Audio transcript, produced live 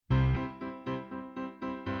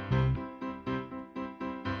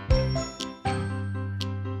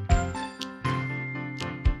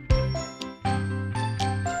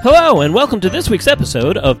Hello, and welcome to this week's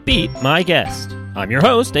episode of Beat My Guest. I'm your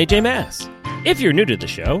host, AJ Mass. If you're new to the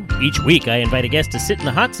show, each week I invite a guest to sit in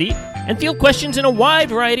the hot seat and field questions in a wide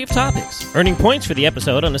variety of topics, earning points for the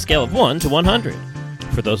episode on a scale of 1 to 100.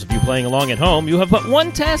 For those of you playing along at home, you have but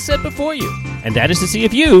one task set before you, and that is to see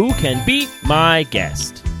if you can beat my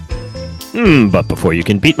guest. But before you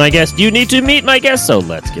can beat my guest, you need to meet my guest, so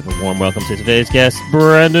let's give a warm welcome to today's guest,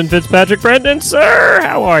 Brendan Fitzpatrick. Brendan, sir,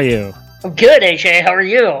 how are you? I'm good, AJ. How are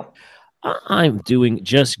you? I'm doing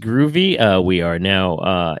just groovy. We are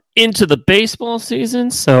now into the baseball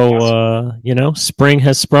season, so, spring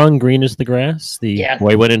has sprung, green is the grass. The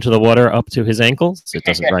boy went into the water up to his ankles. It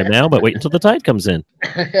doesn't right now, but wait until the tide comes in.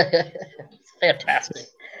 It's fantastic.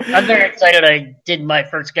 I'm very excited. I did my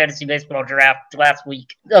first fantasy baseball draft last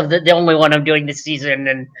week, the only one I'm doing this season,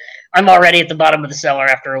 and I'm already at the bottom of the cellar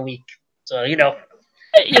after a week. So,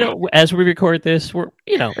 as we record this,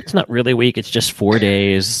 it's not really a week. It's just 4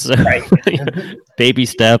 days. Right. Baby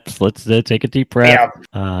steps. Let's take a deep breath.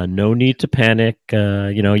 Yeah. No need to panic.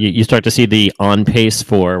 You start to see the on pace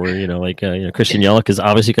for where, Christian Yelich is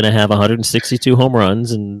obviously going to have 162 home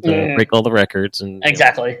runs and break all the records. And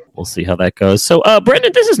exactly. We'll see how that goes. So,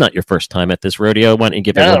 Brendan, this is not your first time at this rodeo. Why don't you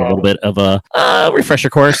give everyone a little bit of a refresher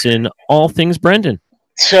course in all things Brendan?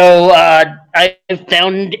 So I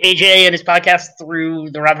found AJ and his podcast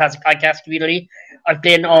through the Rob Hasek podcast community. I've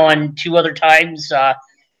been on 2 other times.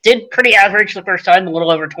 Did pretty average the first time, a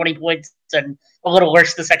little over 20 points, and a little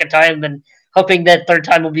worse the second time, and hoping that third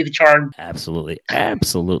time will be the charm. Absolutely.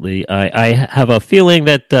 I have a feeling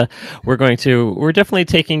that we're definitely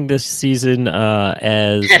taking this season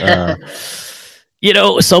as...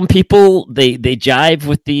 some people, they jive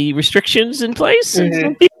with the restrictions in place, and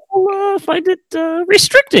some people find it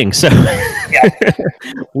restricting. So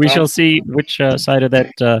we shall see which side of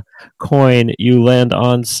that coin you land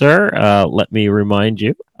on, sir. Let me remind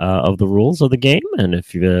you of the rules of the game. And if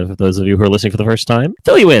for those of you who are listening for the first time,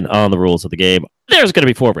 fill you in on the rules of the game. There's going to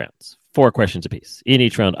be 4 rounds. 4 questions apiece. In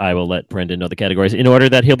each round, I will let Brendan know the categories in order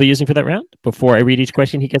that he'll be using for that round. Before I read each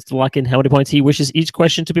question, he gets to lock in how many points he wishes each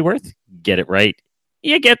question to be worth. Get it right,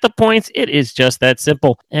 you get the points. It is just that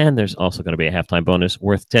simple. And there's also going to be a halftime bonus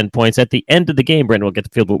worth 10 points. At the end of the game, Brendan will get to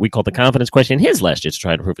field what we call the confidence question, his last chance to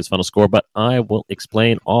try to improve his final score. But I will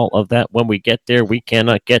explain all of that when we get there. We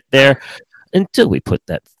cannot get there until we put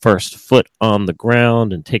that first foot on the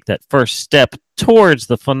ground and take that first step towards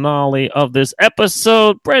the finale of this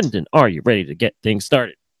episode. Brendan, are you ready to get things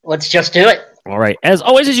started? Let's just do it. All right. As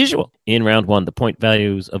always, as usual, in round 1, the point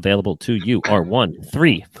values available to you are 1,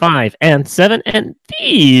 3, 5, and 7. And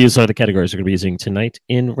these are the categories we're going to be using tonight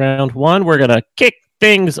in round 1. We're going to kick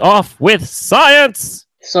things off with science.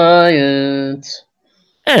 Science.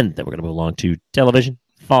 And then we're going to move along to television,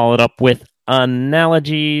 followed up with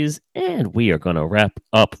analogies. And we are going to wrap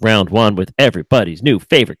up round 1 with everybody's new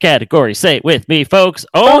favorite category. Say it with me, folks.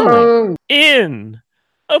 Only in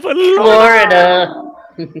Florida.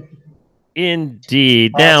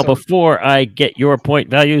 Indeed. Awesome. Now, before I get your point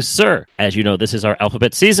values, sir, as you know, this is our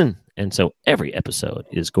alphabet season. And so every episode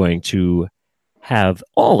is going to have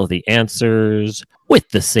all of the answers with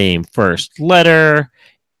the same first letter.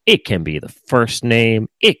 It can be the first name.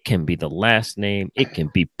 It can be the last name. It can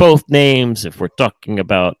be both names. If we're talking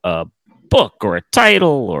about a book or a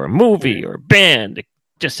title or a movie or a band, it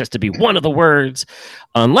just has to be one of the words.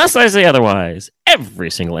 Unless I say otherwise,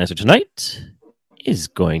 every single answer tonight is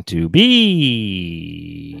going to be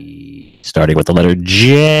starting with the letter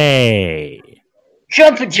J.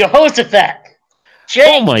 Jumping Jehoshaphat. J,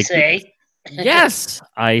 oh my say. Yes,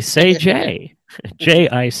 I say J. J,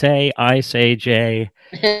 I say J.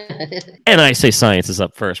 And I say science is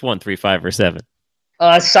up first. 1, 3, 5, or 7.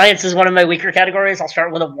 Science is one of my weaker categories. I'll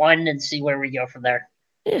start with a 1 and see where we go from there.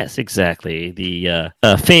 Yes, exactly. The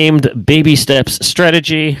famed baby steps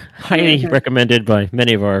strategy, highly recommended by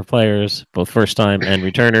many of our players, both first-time and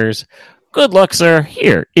returners. Good luck, sir.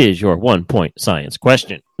 Here is your 1-point science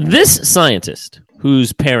question. This scientist,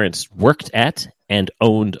 whose parents worked at and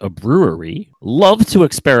owned a brewery, loved to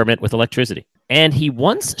experiment with electricity, and he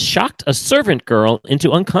once shocked a servant girl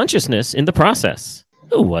into unconsciousness in the process.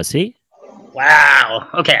 Who was he? Wow.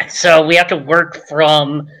 Okay, so we have to work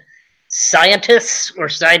from scientists or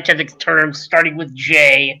scientific terms starting with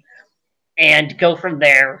J and go from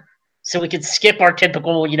there. So we could skip our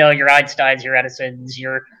typical, your Einsteins, your Edisons,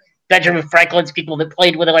 your Benjamin Franklin's, people that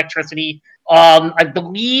played with electricity. I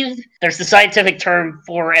believe there's the scientific term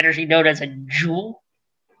for energy known as a joule,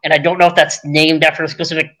 and I don't know if that's named after a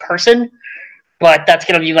specific person, but that's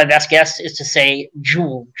going to be my best guess, is to say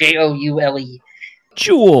joule, Joule.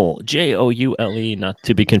 Joule, Joule, not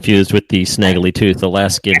to be confused with the snaggly tooth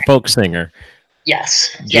Alaskan folk singer.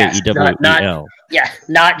 Yes. Yes. Jewel.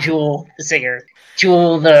 Not Jewel the singer.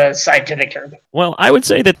 Jewel the scientific term. Well, I would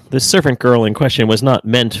say that the servant girl in question was not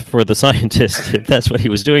meant for the scientist, if that's what he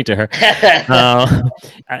was doing to her.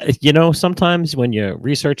 Sometimes when you're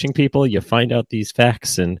researching people, you find out these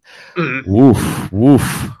facts and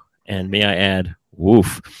woof. And may I add,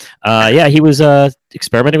 woof. He was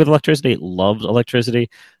experimenting with electricity, loved electricity.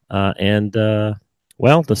 The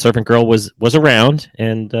servant girl was around,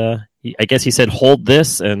 and I guess he said, hold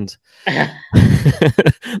this, and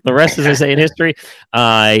the rest, as I say in history,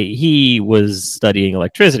 he was studying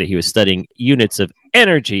electricity. He was studying units of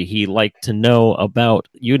energy. He liked to know about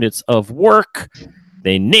units of work.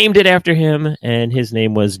 They named it after him, and his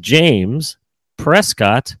name was James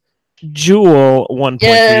Prescott Joule. 1 point for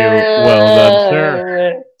you. Well done,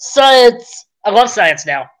 sir. Science. I love science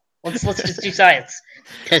now. Let's just do science.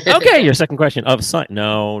 Okay, your second question of science.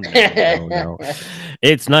 No.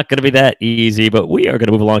 It's not going to be that easy, but we are going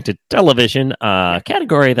to move along to television, a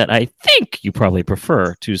category that I think you probably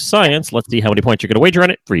prefer to science. Let's see how many points you're going to wager on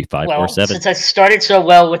it. 3, 5, or 7. Since I started so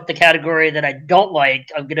well with the category that I don't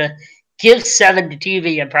like, I'm going to give 7 to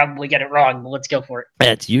TV and probably get it wrong, but let's go for it.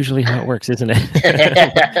 That's usually how it works, isn't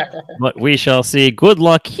it? But we shall see. Good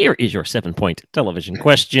luck. Here is your 7-point television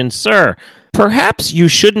question, sir. Perhaps you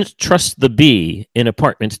shouldn't trust the bee in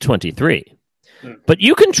apartment 23, but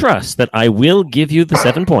you can trust that I will give you the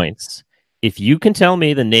 7 points if you can tell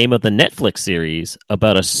me the name of the Netflix series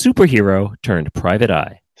about a superhero turned private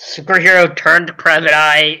eye. Superhero turned private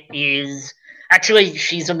eye is... Actually,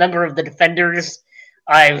 she's a member of the Defenders.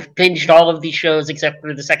 I've binged all of these shows except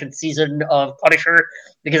for the second season of Punisher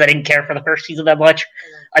because I didn't care for the first season that much.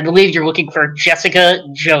 I believe you're looking for Jessica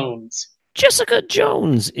Jones. Jessica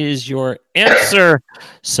Jones is your answer.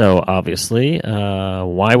 So obviously,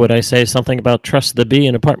 why would I say something about Trust the Bee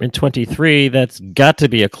in Apartment 23? That's got to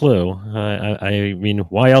be a clue. I mean,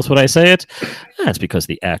 why else would I say it? That's because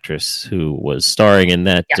the actress who was starring in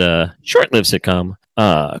that short-lived sitcom,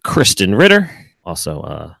 Kristen Ritter,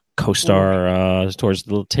 also co-star towards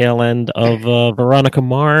the tail end of Veronica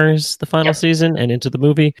Mars, the final season, and into the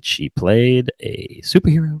movie. She played a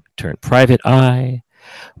superhero turned private eye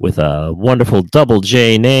with a wonderful double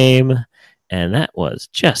J name, and that was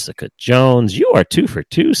Jessica Jones. You are 2 for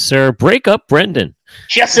 2, sir. Break up, Brendan.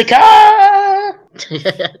 Jessica!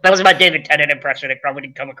 That was my David Tennant impression. It probably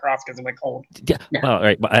didn't come across because of my cold. Yeah, well,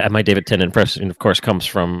 right. My David Tennant impression, of course, comes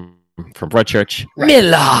from Broadchurch. Right.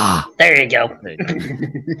 Miller. There you go.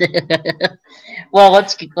 Well,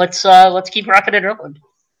 let's keep rocking and rolling.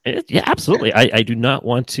 Yeah, absolutely. I do not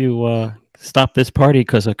want to stop this party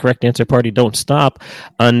because a correct answer party don't stop.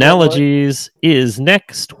 Analogies is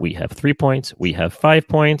next. We have 3 points. We have 5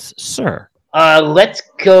 points, sir. Let's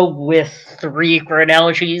go with 3 for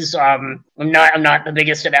analogies. I'm not the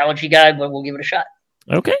biggest analogy guy, but we'll give it a shot.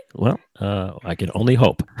 Okay, well, I can only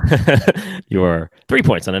hope. Your 3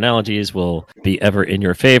 points on analogies will be ever in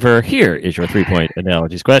your favor. Here is your 3-point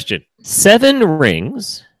analogies question. 7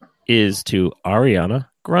 Rings is to Ariana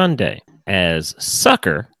Grande as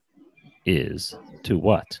Sucker is to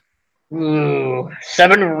what?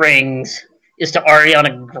 7 Rings is to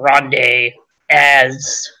Ariana Grande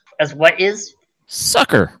as what is?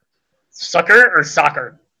 Sucker. Sucker or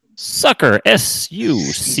soccer? Sucker, Sucker.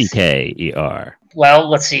 Well,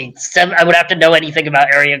 let's see. I would have to know anything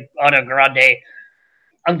about Ariana Grande.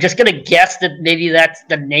 I'm just going to guess that maybe that's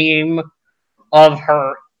the name of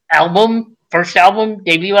her album, first album,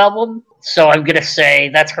 debut album. So I'm going to say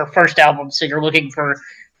that's her first album. So you're looking for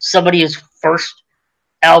somebody whose first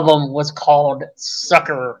album was called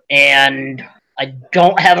Sucker. And I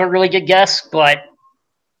don't have a really good guess, but,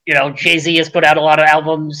 Jay-Z has put out a lot of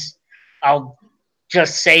albums. I'll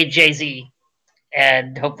just say Jay-Z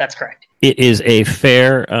and hope that's correct. It is a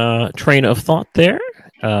fair train of thought there.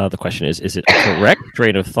 The question is it a correct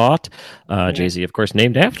train of thought? Jay-Z, of course,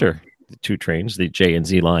 named after the 2 trains, the J and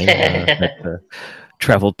Z line that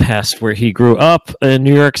traveled past where he grew up in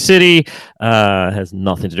New York City. Has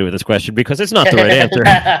nothing to do with this question because it's not the right answer.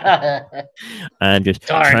 I'm just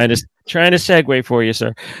trying to segue for you,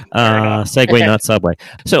 sir. Segue, not Subway.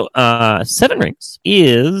 So 7 Rings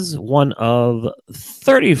is one of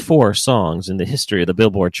 34 songs in the history of the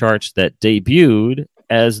Billboard charts that debuted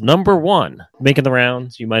as number 1, making the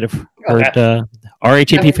rounds. You might have heard,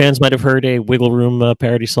 RHAP fans might have heard a Wiggle Room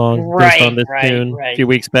parody song based on this tune a few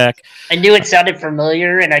weeks back. I knew it sounded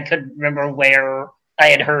familiar, and I couldn't remember where I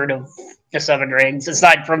had heard of the 7 Rings,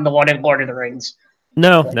 aside from the one in Lord of the Rings.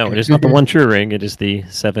 No, it is not the one true ring. It is the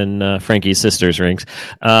 7 Frankie's sisters rings.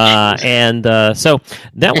 So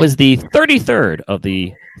that was the 33rd of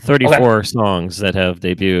the 34 songs that have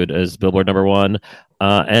debuted as Billboard number 1.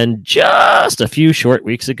 And just a few short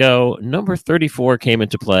weeks ago, number 34 came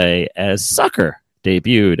into play as Sucker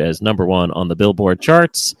debuted as number 1 on the Billboard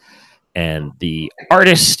charts. And the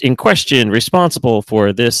artist in question responsible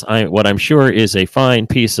for this, what I'm sure is a fine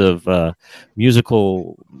piece of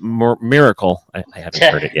musical miracle. I haven't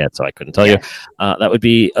heard it yet, so I couldn't tell you. That would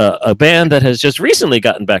be a band that has just recently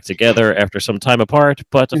gotten back together after some time apart.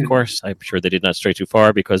 But, of course, I'm sure they did not stray too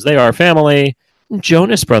far because they are family.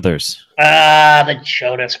 Jonas Brothers. The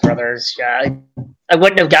Jonas Brothers. I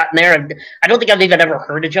wouldn't have gotten there. I don't think I've even ever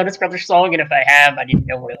heard a Jonas Brothers song, and if I have, I didn't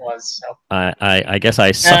know what it was. So I guess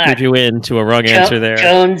I suckered you into a wrong answer there.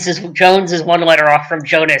 Jones is one letter off from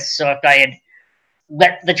Jonas, so if I had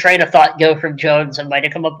let the train of thought go from Jones, I might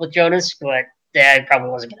have come up with Jonas, but that probably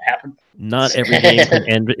wasn't going to happen. Not every game can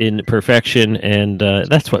end in perfection, and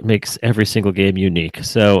that's what makes every single game unique.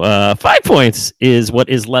 So 5 points is what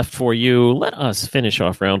is left for you. Let us finish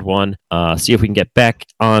off round 1, see if we can get back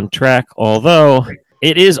on track, although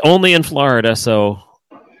it is only in Florida, so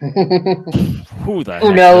who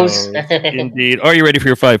knows? Indeed. Are you ready for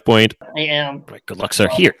your 5 point? I am. Right, good luck, sir.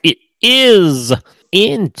 Here it is.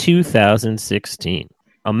 In 2016,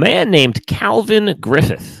 a man named Calvin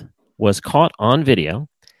Griffith was caught on video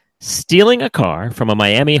stealing a car from a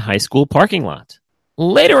Miami high school parking lot.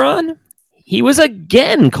 Later on, he was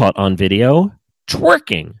again caught on video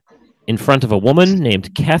twerking in front of a woman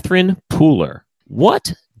named Catherine Pooler.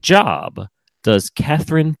 What job does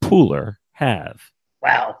Catherine Pooler have?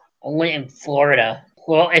 Wow, only in Florida.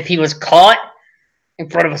 Well, if he was caught in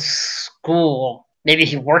front of a school, maybe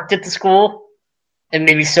he worked at the school, and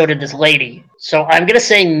maybe so did this lady. So I'm going to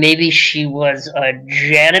say maybe she was a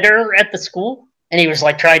janitor at the school, and he was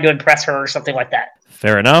like trying to impress her or something like that.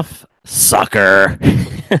 Fair enough. Sucker.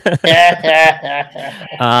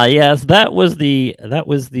 Yes, that was the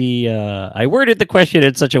I worded the question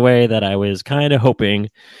in such a way that I was kind of hoping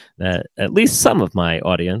that at least some of my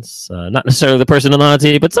audience, not necessarily the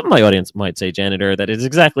personality, but some of my audience might say janitor. That is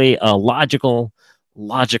exactly a logical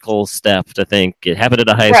step to think. It happened at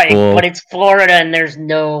a high school. Right, but it's Florida and there's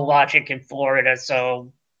no logic in Florida,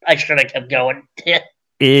 so I should have kept going.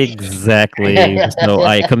 Exactly. So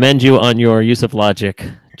I commend you on your use of logic.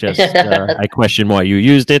 Just I question why you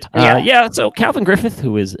used it. So Calvin Griffith,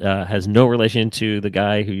 who is has no relation to the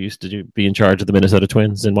guy who used to be in charge of the Minnesota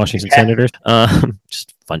Twins and Washington Senators.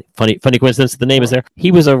 Just funny coincidence. The name is there.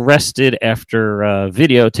 He was arrested after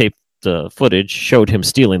videotaped footage showed him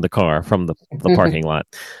stealing the car from the parking lot.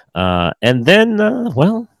 And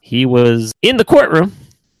then, he was in the courtroom.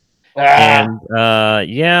 And,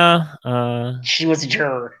 she was a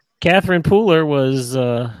juror. Catherine Pooler was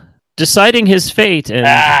deciding his fate, and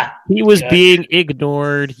he was being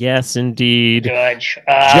ignored. Yes, indeed. Judge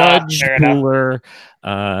Pooler.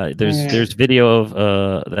 There's video of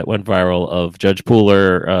that went viral of Judge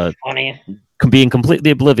Pooler funny. Being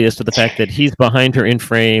completely oblivious to the fact that he's behind her in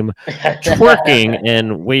frame, twerking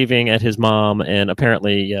and waving at his mom, and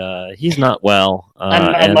apparently he's not well.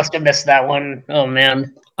 I must have missed that one. Oh,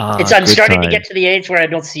 man. I'm starting to get to the age where I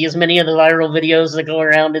don't see as many of the viral videos that go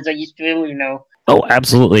around as I used to, Oh,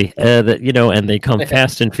 absolutely. And they come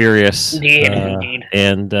fast and furious. Indeed.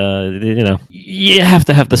 And, you have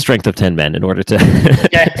to have the strength of 10 men in order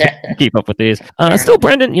to keep up with these. Still,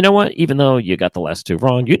 Brendan, you know what? Even though you got the last 2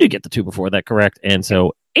 wrong, you did get the 2 before that correct. And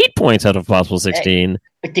so 8 points out of possible 16.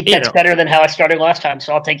 I think that's better than how I started last time,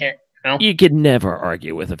 so I'll take it. You could never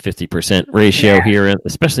argue with a 50% ratio here,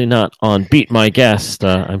 especially not on Beat My Guest,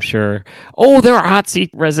 I'm sure. Oh, there are hot seat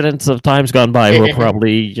residents of times gone by who are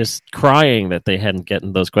probably just crying that they hadn't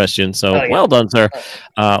gotten those questions. So well done, sir.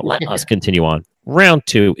 Let us continue on. Round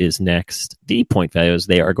 2 is next. The point values,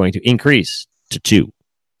 they are going to increase to 2,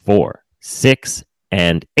 4, 6,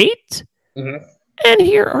 and 8. Mm-hmm. And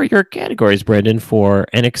here are your categories, Brendan, for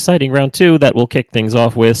an exciting round 2 that will kick things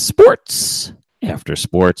off with sports. After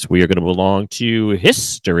sports, we are going to belong to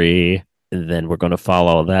history. Then we're going to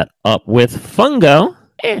follow that up with fungo.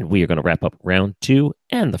 And we are going to wrap up round 2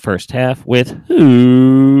 and the first half with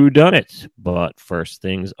Who Done It. But first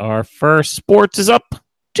things are first. Sports is up.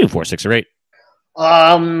 2, 4, 6, or 8.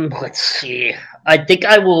 Let's see. I think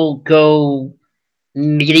I will go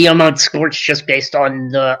medium on sports just based on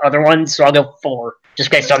the other ones. So I'll go 4 just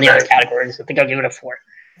based on the other categories. I think I'll give it a 4.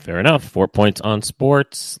 Fair enough. 4 points on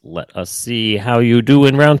sports. Let us see how you do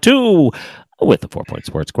in round 2 with the 4-point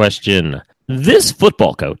sports question. This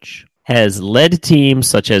football coach has led teams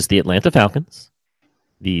such as the Atlanta Falcons,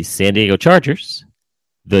 the San Diego Chargers,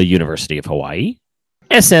 the University of Hawaii,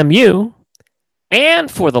 SMU, and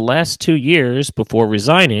for the last 2 years before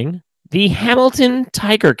resigning, the Hamilton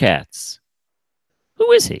Tiger Cats.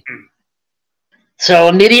 Who is he? So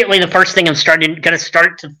immediately, the first thing I'm going to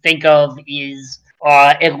start to think of is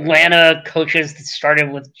Atlanta coaches that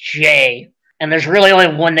started with J. And there's really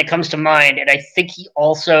only one that comes to mind, and I think he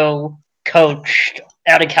also coached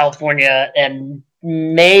out of California and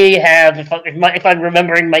may have, if I'm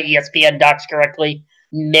remembering my ESPN docs correctly,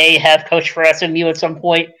 may have coached for SMU at some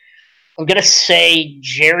point. I'm going to say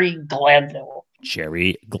Jerry Glanville.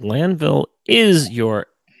 Jerry Glanville is your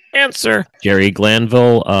answer. Jerry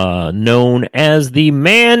Glanville, known as the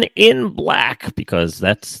Man in Black, because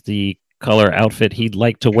that's the color outfit he'd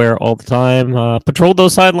like to wear all the time. Patrolled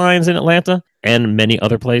those sidelines in Atlanta and many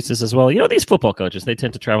other places as well. You know, these football coaches, they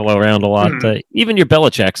tend to travel around a lot. Even your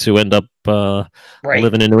Belichicks, who end up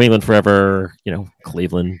living in New England forever, you know,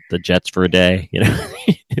 Cleveland, the Jets for a day, you know,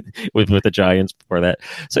 with the Giants before that.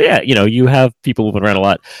 So, yeah, you know, you have people moving around a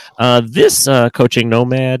lot. This coaching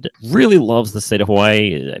nomad really loves the state of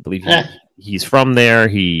Hawaii. I believe he's from there.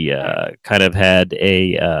 He kind of had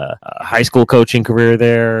a high school coaching career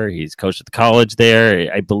there. He's coached at the college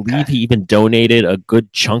there. I believe he even donated a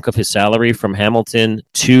good chunk of his salary from Hamilton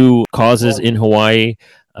to causes in Hawaii.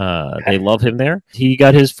 They love him there. He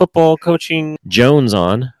got his football coaching Jones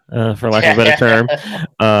on, for lack of a better term,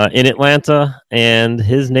 in Atlanta, and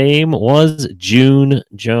his name was June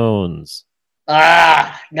Jones.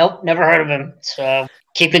 Nope, never heard of him. So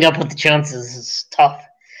keeping up with the Joneses is tough.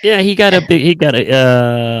 Yeah, he got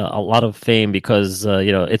a lot of fame because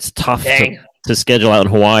you know, it's tough to schedule out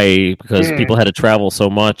in Hawaii because people had to travel so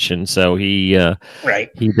much, and so he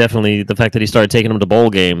definitely, the fact that he started taking them to bowl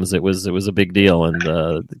games, it was a big deal, and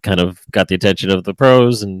kind of got the attention of the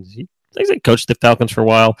pros, and he coached the Falcons for a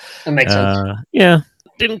while. That makes sense. Yeah,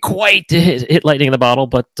 didn't quite hit lightning in the bottle,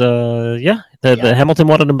 but the Hamilton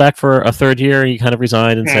wanted him back for a third year. He kind of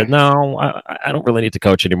resigned and said, "No, I don't really need to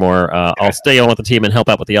coach anymore. I'll stay on with the team and help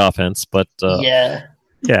out with the offense." But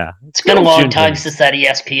yeah, it's been a long time since that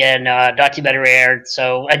ESPN documentary aired,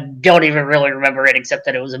 so I don't even really remember it, except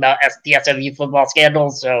that it was about the SMU football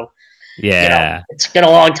scandal. So yeah, you know, it's been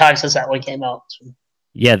a long time since that one came out. So.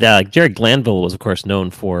 Yeah, Jerry Glanville was, of course,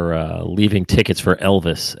 known for leaving tickets for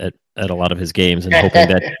Elvis at a lot of his games and hoping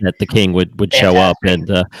that the King would show up.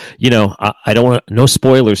 And, you know, I don't want no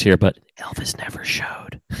spoilers here, but Elvis never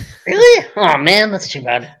showed. Really? Oh, man, that's too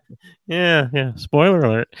bad. Yeah. Spoiler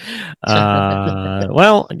alert.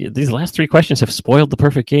 Well, these last three questions have spoiled the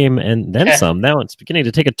perfect game and then some. Now it's beginning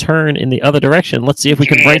to take a turn in the other direction. Let's see if we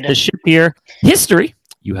can right the ship here. History.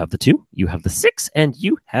 You have the 2, you have the 6, and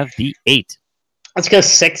you have the 8. Let's go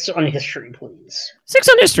 6 on history, please. 6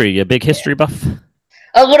 on history. You a big history buff?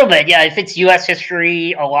 A little bit, yeah. If it's U.S.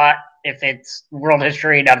 history, a lot. If it's world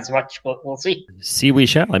history, not as much, but we'll see. See, we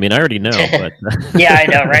shall. I mean, I already know, but... Yeah, I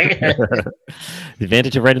know, right? The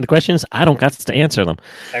advantage of writing the questions, I don't got to answer them.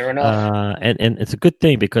 Fair enough. And it's a good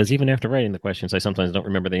thing, because even after writing the questions, I sometimes don't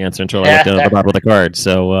remember the answer until I look down at the bottom of the card.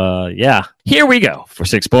 So, yeah. Here we go for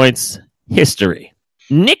 6 points. History.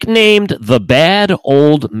 Nicknamed the Bad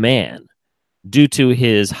Old Man due to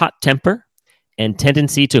his hot temper and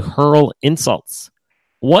tendency to hurl insults,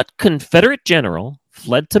 what Confederate general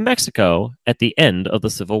fled to Mexico at the end of the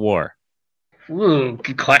Civil War? Ooh,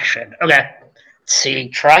 good question. Okay. Let's see.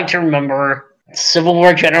 Trying to remember Civil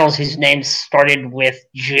War generals whose names started with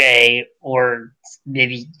J, or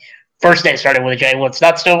maybe first name started with a J. Well, it's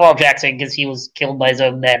not Stonewall Jackson because he was killed by his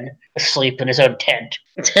own men asleep in his own tent.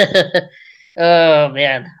 Oh,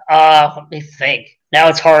 man. Let me think. Now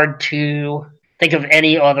it's hard to think of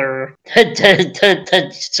any other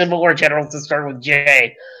Civil War generals to start with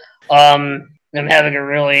J. I'm having a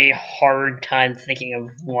really hard time thinking of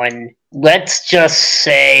one. Let's just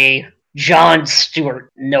say John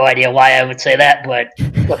Stewart. No idea why I would say that, but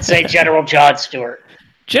let's say General John Stewart.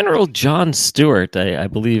 General John Stewart, I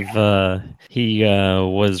believe he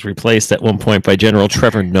was replaced at one point by General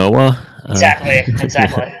Trevor Noah. Exactly.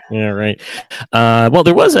 Yeah, right. Well,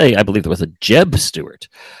 I believe there was a Jeb Stuart.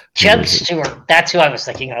 Jeb Stuart, that's who I was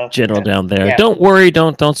thinking of. General down there. Yeah. Don't worry,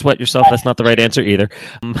 don't sweat yourself. That's not the right answer either.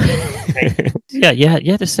 Yeah, you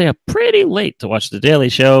had to stay up pretty late to watch The Daily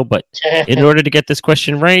Show, but in order to get this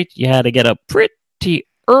question right, you had to get up pretty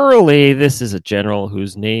early. This is a general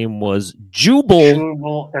whose name was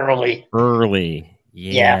Jubal Early.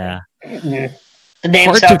 Yeah. Mm-hmm. The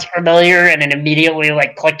name sounds familiar, and it immediately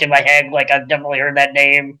clicked in my head. I've definitely heard that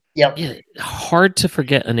name. Yep. Yeah, hard to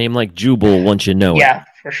forget a name like Jubal once you know it. Yeah,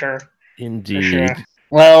 for sure. Indeed. For sure.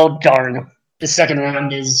 Well, darn. The second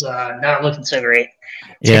round is not looking so great.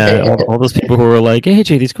 Yeah, all those people who were like, "Hey,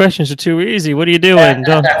 Jay, these questions are too easy. What are you doing?"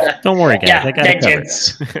 Don't worry, guys. Yeah, I got it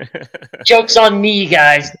covered. Joke's on me,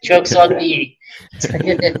 guys. Joke's on me.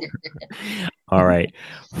 All right.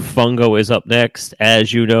 Fungo is up next.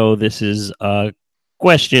 As you know, this is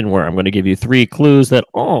question where I'm going to give you 3 clues that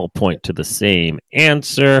all point to the same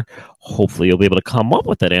answer. Hopefully, you'll be able to come up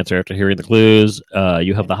with that answer after hearing the clues.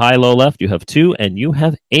 You have the high, low, left. You have 2, and you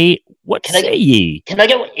have 8. What say ye? Can I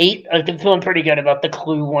go 8? I've been feeling pretty good about the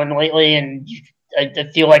clue one lately, and I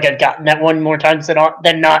feel like I've gotten that one more times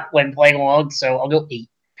than not when playing along, so I'll go 8.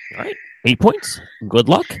 All right, 8 points. Good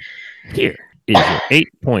luck. Here is your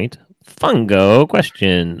 8-point fungo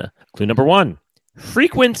question. Clue number 1.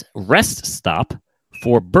 Frequent rest stop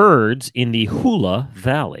for birds in the Hula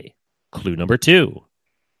Valley. Clue number 2.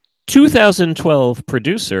 2012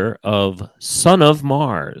 producer of Son of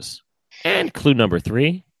Mars. And clue number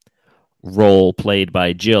 3. Role played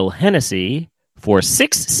by Jill Hennessy for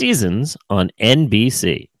 6 seasons on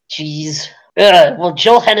NBC. Jeez. Well,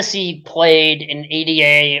 Jill Hennessy played an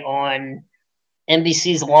ADA on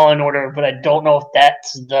NBC's Law and Order, but I don't know if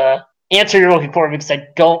that's the answer you're looking for because I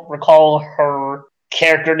don't recall her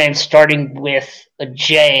character name starting with a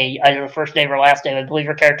J, either the first name or last name. I believe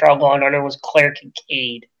her character on Law and Order was Claire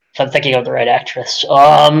Kincaid, if I'm thinking of the right actress.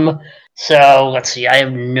 So let's see. I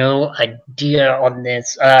have no idea on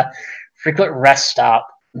this. Frequent rest stop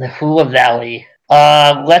in the Hula Valley.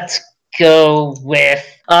 Let's go with.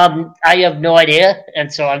 I have no idea,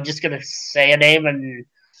 and so I'm just gonna say a name, and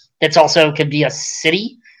it's also could be a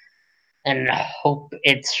city, and hope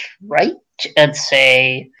it's right, and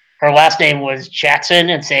say her last name was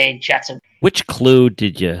Jackson, and say Jackson. Which clue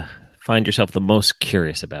did you find yourself the most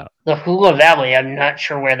curious about? The Hula Valley. I'm not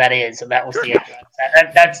sure where that is, and that was the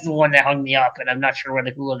that's the one that hung me up, and I'm not sure where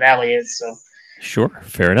the Hula Valley is. So sure,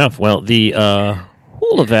 fair enough. Well, the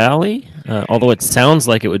Hula Valley, although it sounds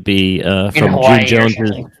like it would be from June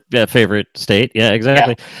Jones's favorite state. Yeah,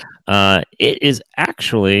 exactly. Yeah. It is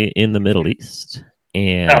actually in the Middle East,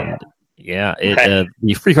 and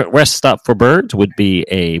the frequent rest stop for birds would be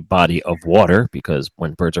a body of water because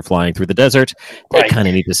when birds are flying through the desert, they kind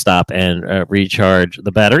of need to stop and recharge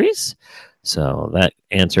the batteries. So that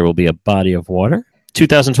answer will be a body of water.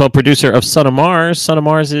 2012 producer of Son of Mars. Son of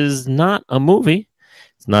Mars is not a movie.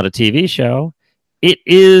 It's not a TV show. It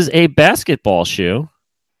is a basketball shoe.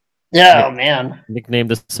 Oh, man.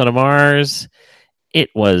 Nicknamed the Son of Mars. It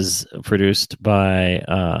was produced by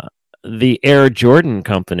the Air Jordan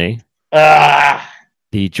Company.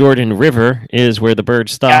 The Jordan River is where the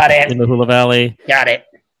birds stop in the Hula Valley. Got it.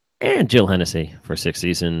 And Jill Hennessy, for 6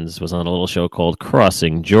 seasons, was on a little show called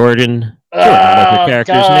Crossing Jordan. Her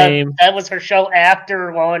character's name. That was her show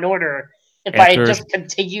after Law and Order. If I had just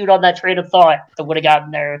continued on that train of thought, I would have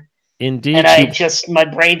gotten there. Indeed. And my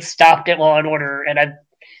brain stopped at Law and Order, and I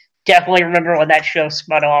definitely remember when that show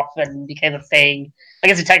spun off and became a thing. I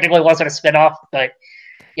guess it technically wasn't a spin-off, but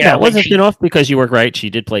it wasn't a spin-off because you were right. She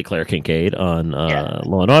did play Claire Kincaid on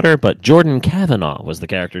Law and Order, but Jordan Kavanaugh was the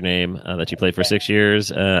character name that she played for 6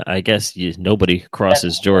 years. I guess nobody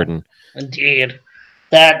crosses Jordan. Indeed.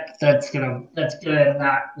 That's gonna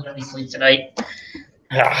not let me sleep tonight.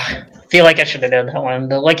 I feel like I should have done that one,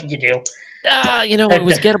 but what can you do? It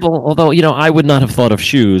was gettable, although, I would not have thought of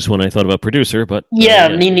shoes when I thought about producer, but...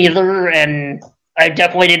 me neither, and I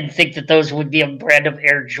definitely didn't think that those would be a brand of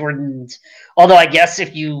Air Jordans. Although I guess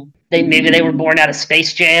maybe they were born out of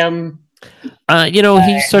Space Jam.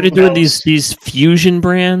 He started doing these fusion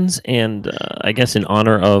brands, and I guess in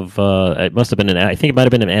honor of it must have been I think it might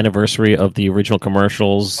have been an anniversary of the original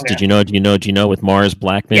commercials. Okay. Do you know with Mars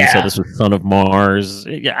Blackman? Yeah. So this was Son of Mars.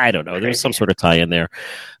 Yeah, I don't know. There was some sort of tie in there.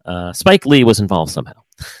 Spike Lee was involved somehow.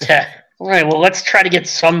 Yeah. All right, well, let's try to get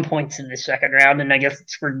some points in the second round, and I guess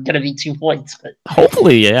we're going to be 2 points. But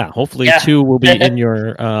Hopefully 2 will be in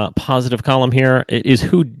your positive column here. It is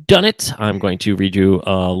Who Done It. I'm going to read you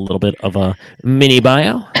a little bit of a mini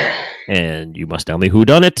bio, and you must tell me who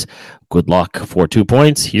done it. Good luck for 2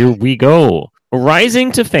 points. Here we go.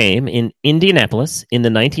 Rising to fame in Indianapolis in the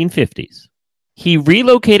 1950s, he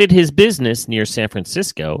relocated his business near San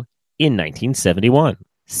Francisco in 1971.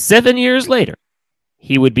 7 years later,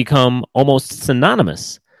 he would become almost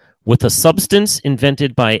synonymous with a substance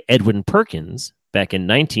invented by Edwin Perkins back in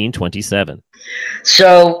 1927.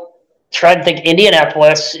 So, try to think.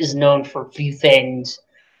 Indianapolis is known for a few things,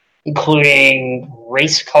 including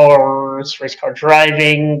race car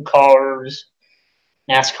driving, cars,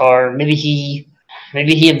 NASCAR. Maybe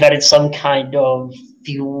he invented some kind of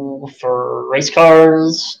fuel for race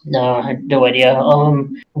cars. No, I have no idea.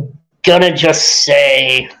 Gonna just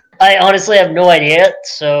say... I honestly have no idea,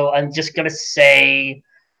 so I'm just going to say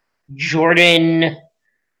Jordan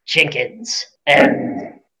Jenkins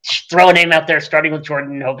and throw a name out there starting with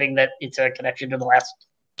Jordan, hoping that it's a connection to the last.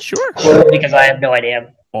 Sure. Because I have no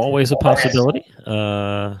idea. Always a possibility.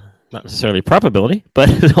 Not necessarily probability,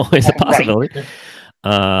 but always a possibility.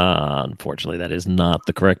 Unfortunately, that is not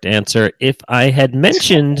the correct answer. If I had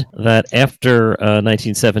mentioned that after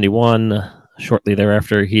 1971, shortly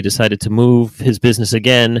thereafter, he decided to move his business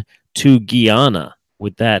again to Guyana,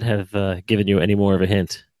 would that have given you any more of a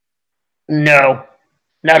hint? No,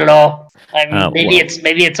 not at all. I mean,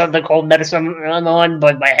 maybe Well, it's on the cold medicine on,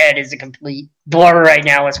 but my head is a complete blur right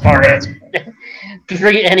now as far as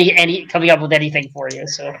any coming up with anything for you.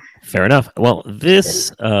 So fair enough. Well,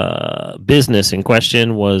 this business in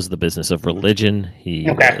question was the business of religion. He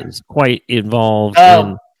was quite involved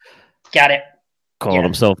in. Got it. Called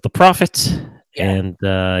himself the Prophet. Yeah. And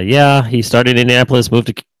he started in Indianapolis,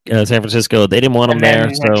 moved to San Francisco. They didn't want him there.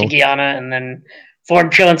 Went to Guyana and then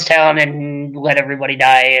formed Jonestown and let everybody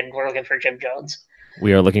die. And we're looking for Jim Jones.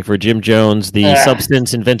 We are looking for Jim Jones, the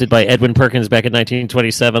substance invented by Edwin Perkins back in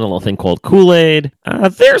 1927, a little thing called Kool-Aid.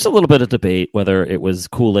 There's a little bit of debate whether it was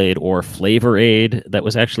Kool-Aid or Flavor Aid that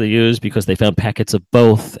was actually used, because they found packets of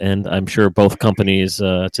both, and I'm sure both companies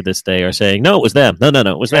to this day are saying, no, it was them. No,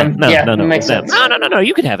 it was them. No, it was them. No,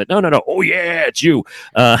 you can have it. No. Oh, yeah, it's you.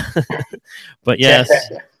 But yes,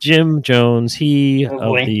 Jim Jones, he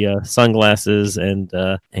of the sunglasses and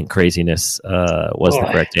craziness was the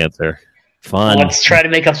correct answer. Fun. Let's try to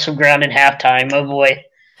make up some ground in halftime. Oh boy.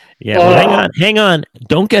 Yeah, well, hang on.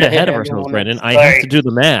 Don't get ahead of ourselves, Brendan. I have to do the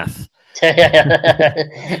math.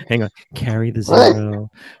 Hang on. Carry the zero.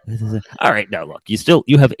 All right, now look.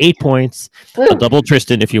 You have 8 points. A double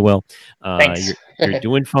Tristan, if you will. You're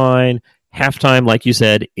doing fine. Halftime, like you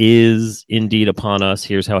said, is indeed upon us.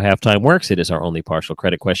 Here's how halftime works. It is our only partial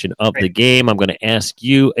credit question of the game. I'm going to ask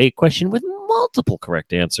you a question with multiple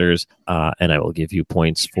correct answers, and I will give you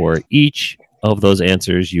points for each of those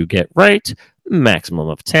answers you get right, maximum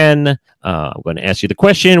of 10. I'm going to ask you the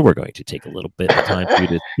question. We're going to take a little bit of time for you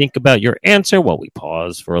to think about your answer while we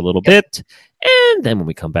pause for a little bit, and then when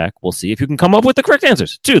we come back, we'll see if you can come up with the correct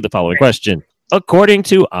answers to the following question. According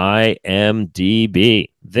to IMDb,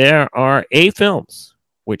 there are 8 films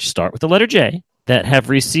which start with the letter J that have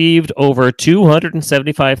received over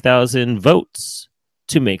 275,000 votes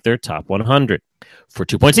to make their top 100. For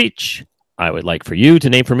 2 points each, I would like for you to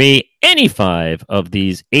name for me any 5 of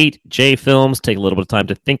these 8 J films. Take a little bit of time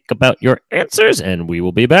to think about your answers, and we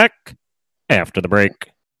will be back after the break.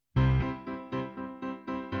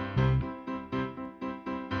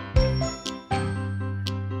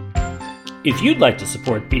 If you'd like to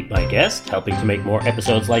support Beat My Guest, helping to make more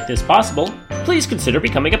episodes like this possible, please consider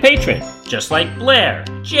becoming a patron, just like Blair,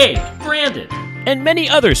 Jake, Brandon, and many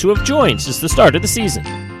others who have joined since the start of the season.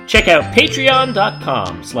 Check out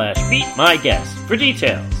patreon.com/beatmyguest for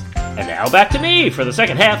details. And now back to me for the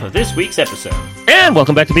second half of this week's episode. And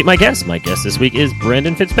welcome back to Beat My Guest. My guest this week is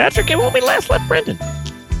Brendan Fitzpatrick, and when we last left Brendan,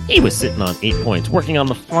 he was sitting on 8 points, working on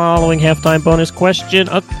the following halftime bonus question.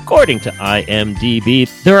 According to IMDb,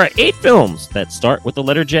 there are 8 films that start with the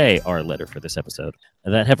letter J, our letter for this episode,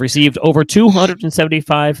 that have received over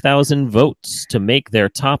 275,000 votes to make their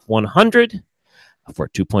top 100. For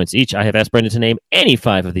 2 points each, I have asked Brendan to name any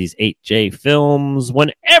 5 of these 8 J films.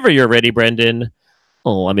 Whenever you're ready, Brendan,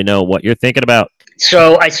 let me know what you're thinking about.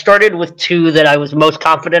 So I started with 2 that I was most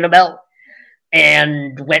confident about,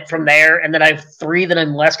 and went from there, and then I have 3 that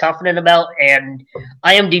I'm less confident about, and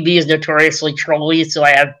IMDb is notoriously trolly, so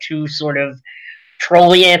I have 2 sort of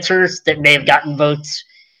trolly answers that may have gotten votes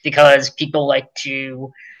because people like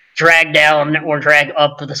to drag down or drag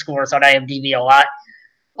up the scores on IMDb a lot.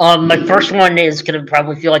 My first one is going to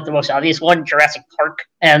probably feel like the most obvious one, Jurassic Park,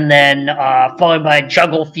 and then followed by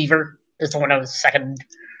Jungle Fever is the one I was second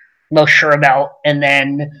most sure about, and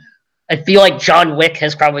then I feel like John Wick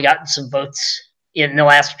has probably gotten some votes in the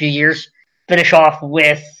last few years. Finish off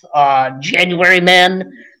with January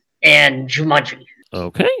Man and Jumanji.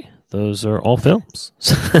 Okay, those are all films.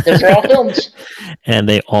 Those are all films. And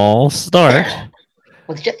they all start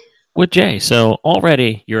with J. So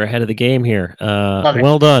already you're ahead of the game here.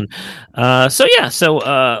 Well done. So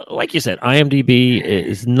like you said, IMDb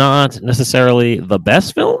is not necessarily the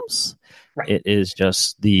best films. Right. It is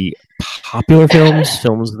just the popular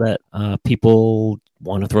films that people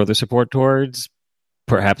want to throw their support towards,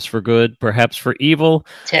 perhaps for good, perhaps for evil.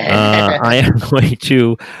 I am going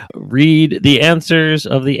to read the answers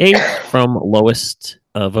of the 8 from lowest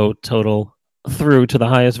vote total through to the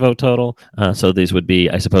highest vote total. So these would be,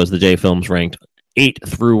 I suppose, the J films ranked 8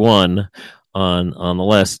 through 1 on the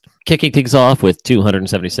list. Kicking things off with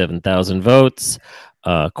 277,000 votes.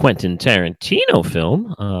 Quentin Tarantino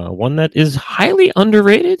film, one that is highly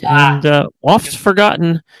underrated and oft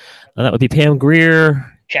forgotten. That would be Pam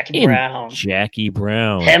Grier. Jackie Brown.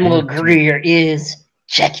 Pamela Grier is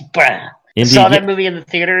Jackie Brown. Indeed. I saw that movie in the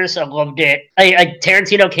theaters. I loved it.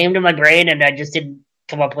 Tarantino came to my brain, and I just didn't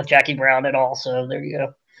come up with Jackie Brown at all. So there you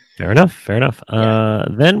go. Fair enough. Yeah.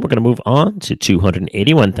 Then we're going to move on to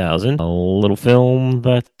 281,000, a little film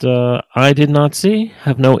that I did not see,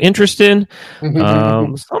 have no interest in.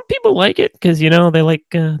 Some people like it because they like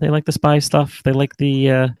the spy stuff. They like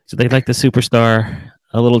the superstar.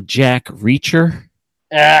 A little Jack Reacher.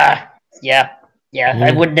 Yeah.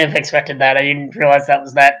 I wouldn't have expected that. I didn't realize that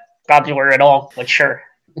was that popular at all. But sure.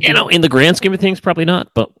 In the grand scheme of things, probably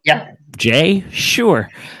not. But yeah, Jay, sure.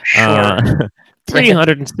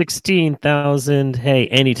 316,000. Hey,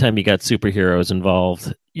 anytime you got superheroes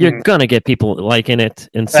involved, you're gonna get people liking it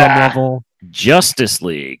in some level. Justice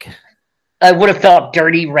League. I would have felt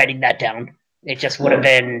dirty writing that down. It just would have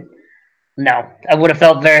been I would have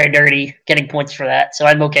felt very dirty getting points for that. So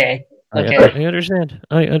I'm okay. Okay. I understand.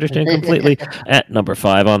 I understand completely. At number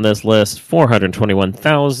 5 on this list,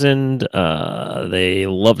 421,000. They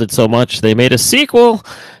loved it so much they made a sequel,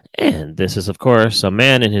 and this is, of course, a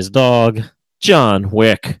man and his dog. John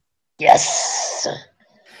Wick. Yes.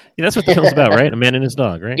 Yeah, that's what the film's about, right? A man and his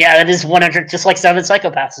dog, right? Yeah, that is 100. Just like Seven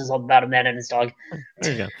Psychopaths is all about a man and his dog.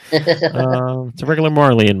 There you go. It's a regular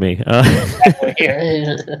Marley in me.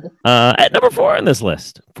 At number 4 on this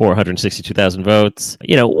list, 462,000 votes.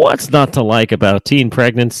 What's not to like about teen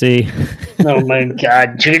pregnancy? Oh my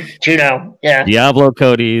God, Juno. Yeah. Diablo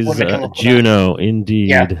Cody's Juno, indeed.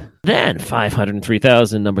 Yeah. Then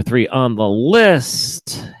 503,000, number 3 on the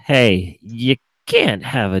list. Hey, you can't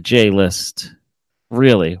have a J list,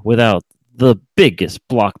 really, without the biggest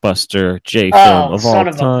blockbuster J film of all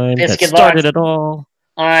time that started it all.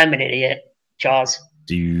 I'm an idiot. Jaws.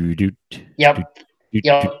 Yep.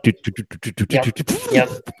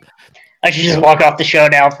 I should just walk off the show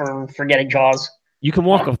now for forgetting Jaws. You can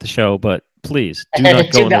walk off the show, but please do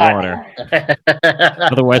not go in the water.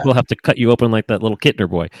 Otherwise, we'll have to cut you open like that little Kittner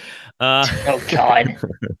boy. Oh, God.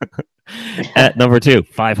 At number 2,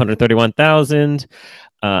 531,000.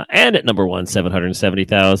 And at number 1,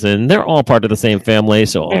 770,000. They're all part of the same family,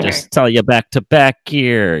 so I'll just tell you back to back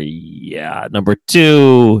here. Yeah, number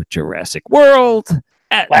 2, Jurassic World.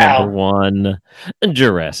 At number 1,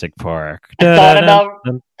 Jurassic Park.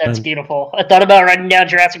 That's beautiful. I thought about writing down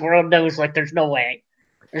Jurassic World, and I was like, there's no way.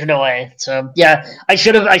 There's no way. So yeah, I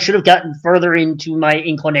should have gotten further into my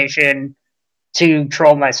inclination to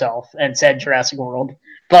troll myself and said Jurassic World.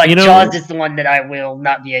 But Jaws is the one that I will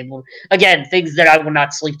not be able. Again, things that I will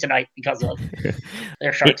not sleep tonight because of. There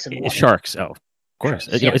are sharks in the water. Sharks, of course.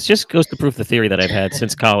 It just goes to prove the theory that I've had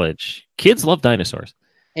since college. Kids love dinosaurs.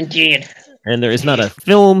 Indeed. And there is not a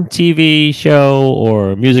film, TV show,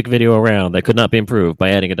 or music video around that could not be improved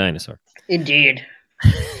by adding a dinosaur. Indeed.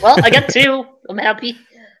 Well, I got 2. I'm happy.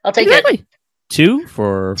 I'll take it. 2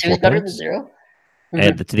 for 2 is better than 0.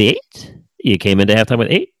 Add to the 8. You came into halftime with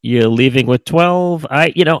 8. You're leaving with 12.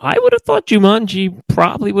 I would have thought Jumanji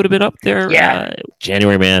probably would have been up there. Yeah.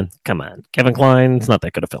 January Man. Come on. Kevin Kline. It's not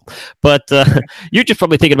that good a film. But you're just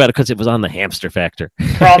probably thinking about it because it was on the Hamster Factor.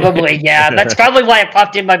 Probably, yeah. That's probably why it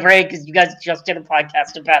popped in my brain, because you guys just did a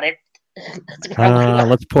podcast about it.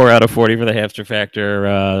 Let's pour out a 40 for the Hamster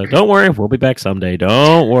Factor. Don't worry. We'll be back someday.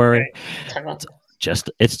 Don't worry.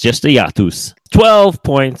 It's just a hiatus. 12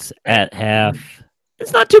 points at half.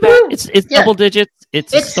 It's not too bad. It's double digits.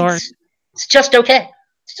 It's a start. It's just okay.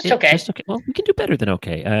 It's okay. Well, we can do better than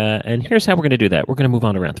okay. And here's how we're going to do that. We're going to move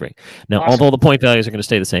on to round 3. Now, although the point values are going to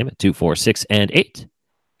stay the same at 2, 4, 6, and 8,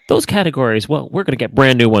 those categories, well, we're going to get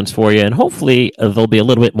brand new ones for you, and hopefully they'll be a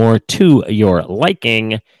little bit more to your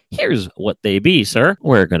liking. Here's what they be, sir.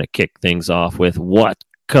 We're going to kick things off with what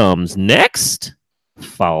comes next.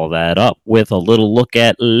 Follow that up with a little look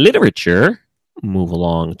at literature. Move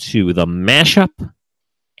along to the mashup.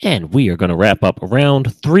 And we are going to wrap up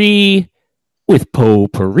round 3 with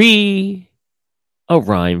Potpourri, a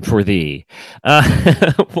rhyme for thee.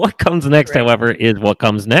 What comes next, however, is what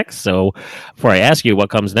comes next. So before I ask you what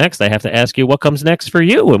comes next, I have to ask you what comes next for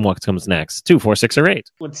you and what comes next. 2, 4, 6, or 8.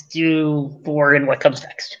 Let's do 4 and what comes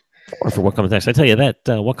next. Or for what comes next. I tell you that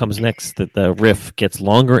what comes next, that the riff gets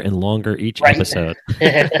longer and longer each episode.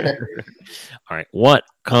 All right. What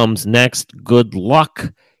comes next? Good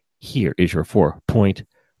luck. Here is your 4-point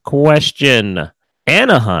question.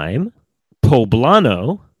 Anaheim,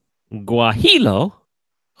 Poblano, Guajilo.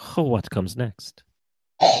 What comes next?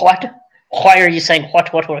 What? Why are you saying what?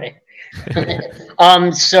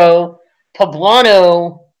 So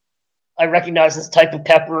Poblano, I recognize this type of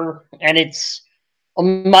pepper, and it's a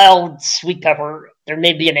mild sweet pepper. There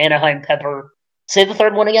may be an Anaheim pepper. Say the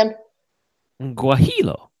third one again.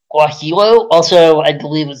 Guajilo. Guajilo, also, I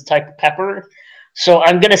believe, is a type of pepper. So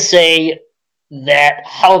I'm going to say that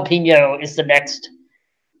jalapeno is the next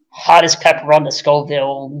hottest pepper on the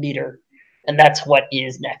Scoville meter. And that's what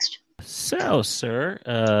is next. So, sir,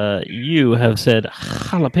 you have said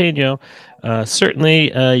jalapeno.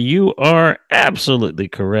 Certainly, you are absolutely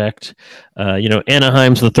correct.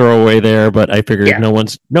 Anaheim's the throwaway there, but I figured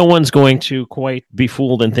no one's going to quite be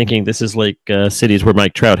fooled in thinking this is like cities where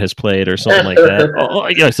Mike Trout has played or something like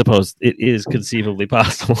that. I suppose it is conceivably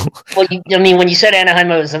possible. Well, when you said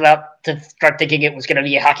Anaheim, I was about to start thinking it was going to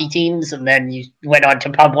be hockey teams, and then you went on to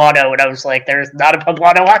Poblano, and I was like, "There's not a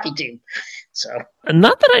Poblano hockey team." So,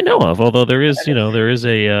 not that I know of, although there is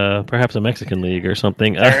a perhaps a Mexican league or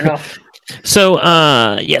something. Fair enough. So,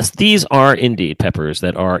 yes, these are indeed peppers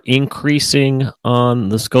that are increasing on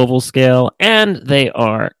the Scoville scale, and they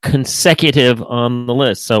are consecutive on the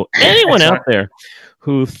list. So, anyone out there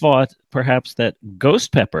who thought perhaps that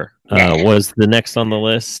ghost pepper was the next on the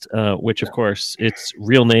list, which, of course, its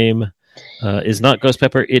real name is not ghost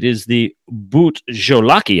pepper. It is the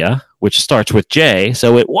Bootjolachia, which starts with J.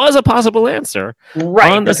 So it was a possible answer.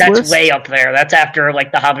 Right, but that's way up there. That's after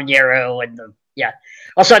like the habanero and the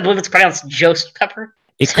Also, I believe it's pronounced Jost pepper.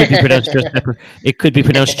 It could be pronounced Jost pepper. It could be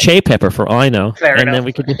pronounced Che pepper for all I know. Fair enough. Then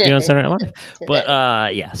we could just be on Saturday Night Live. But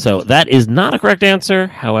so that is not a correct answer.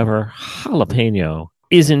 However, jalapeno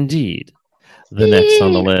is indeed the next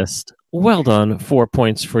on the list. Well done. 4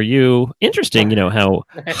 points for you. Interesting, how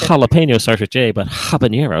jalapeno starts with J, but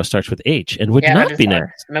habanero starts with H and would not be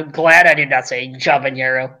next. And I'm glad I did not say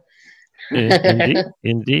habanero.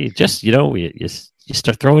 Indeed. Just, you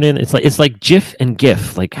start throwing in. It's like GIF and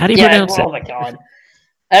GIF. Like, how do you pronounce it? Oh my god.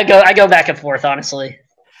 I go back and forth, honestly.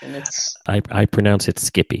 And it's I pronounce it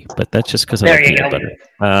Skippy, but that's just because I There like you peanut go.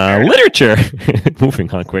 butter. Literature.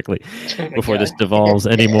 Moving on quickly before this devolves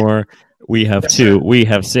anymore. We have 2. We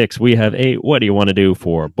have 6. We have 8. What do you want to do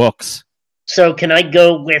for books? So can I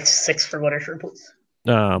go with 6 for literature, please?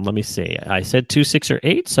 Let me see. I said 2, 6, or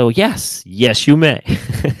 8. So yes, you may.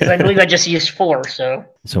 I believe I just used 4. So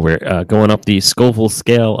we're going up the Scoville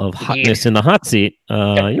scale of hotness in the hot seat.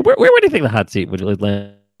 Where do you think the hot seat would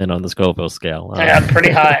land on the Scoville scale?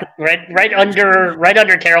 Pretty hot, right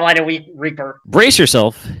under Carolina Reaper. Brace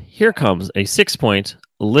yourself. Here comes a 6-point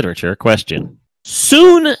literature question.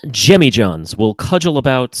 Soon Jemmy Johns will cudgel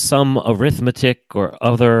about some arithmetic or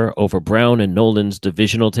other over Brown and Nolan's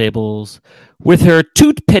divisional tables with her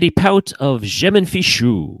tout petit pout of Gemin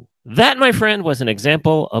Fichu. That, my friend, was an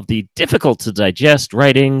example of the difficult-to-digest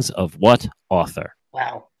writings of what author?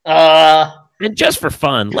 Wow. And just for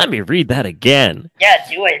fun, let me read that again. Yeah,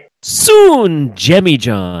 do it. Soon Jemmy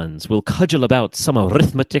Johns will cudgel about some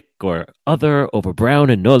arithmetic or other over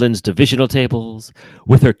Brown and Nolan's divisional tables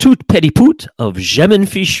with her tout petit pout of Gemin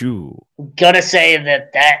Fichu. Gonna say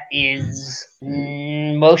that is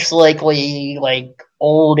most likely like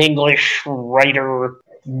Old English writer.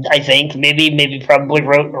 I think maybe probably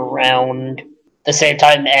wrote around the same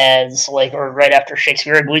time as or right after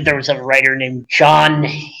Shakespeare. I believe there was a writer named John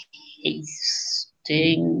Hastings.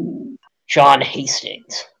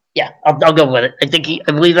 Yeah, I'll go with it. I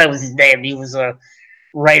believe that was his name. He was a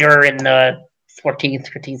writer in the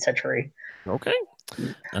 14th, 15th century. Okay.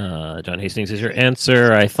 John Hastings is your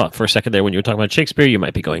answer. I thought for a second there when you were talking about Shakespeare, you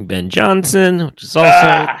might be going Ben Jonson, which is also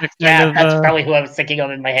that's probably who I was thinking of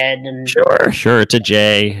in my head. And sure, it's a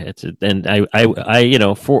J. And I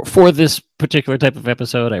for this particular type of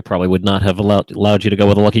episode, I probably would not have allowed you to go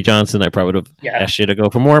with a Lucky Johnson. I probably would have asked you to go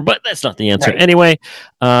for more, but that's not the answer. Right. Anyway,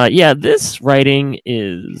 this writing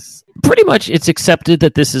is pretty much, it's accepted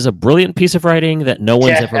that this is a brilliant piece of writing that no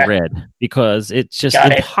one's ever read because it's just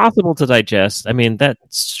impossible to digest. I mean, that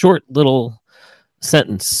short little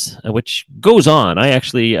sentence, which goes on. I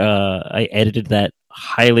actually I edited that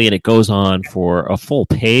highly, and it goes on for a full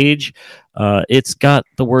page. It's got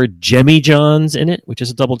the word Jemmy Johns in it, which is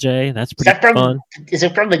a double J. That's pretty fun. Is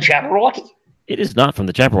it from the Jabberwocky? It is not from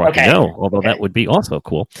the Jabberwocky, no, although that would be also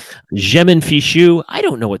cool. Gemin Fichu, I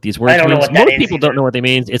don't know what these words mean. Most people don't know what they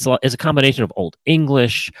mean. It's a combination of Old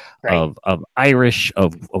English, of Irish,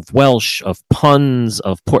 of Welsh, of puns,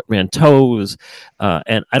 of portmanteaus,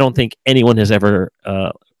 and I don't think anyone has ever,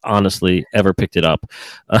 honestly, ever picked it up.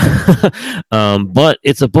 But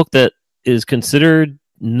it's a book that is considered,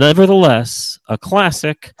 nevertheless, a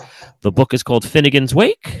classic. The book is called Finnegan's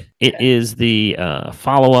Wake. It is the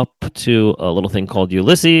follow-up to a little thing called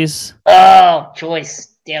Ulysses. Oh,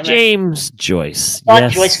 Joyce. Damn it. James Joyce. I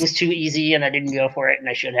thought Joyce was too easy, and I didn't go for it, and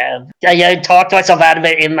I should have. I talked myself out of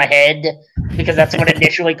it in my head, because that's what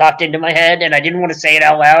initially popped into my head, and I didn't want to say it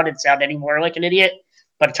out loud and sound any more like an idiot,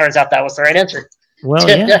 but it turns out that was the right answer. Well,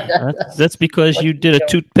 yeah, that's because you did a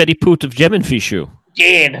tout petit pout of Gemin Fichu.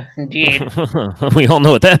 Indeed. We all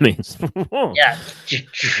know what that means. Yeah.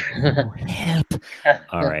 Hip.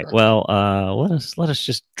 All right. Well, let us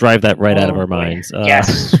just drive that right out of our minds.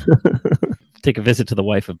 Yes. Take a visit to the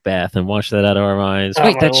wife of Bath and wash that out of our minds. Oh,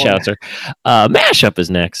 Wait, my that Lord. shouts her. Mashup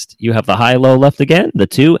is next. You have the high-low left again, the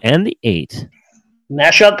 2 and the 8.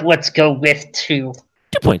 Mashup, let's go with 2.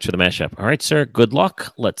 2 points for the mashup. All right, sir. Good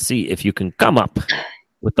luck. Let's see if you can come up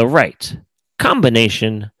with the right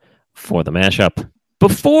combination for the mashup.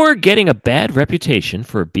 Before getting a bad reputation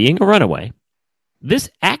for being a runaway, this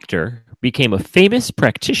actor became a famous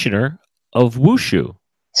practitioner of wushu.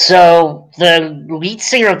 So, the lead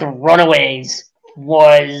singer of the Runaways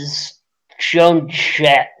was Joan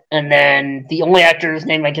Jett. And then the only actor's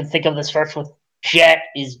name I can think of that starts with Jet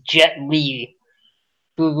is Jet Li,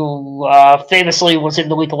 who famously was in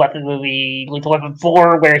the Lethal Weapon movie, Lethal Weapon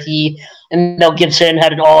 4, where he and Mel Gibson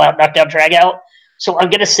had an all-out knockdown drag-out. So I'm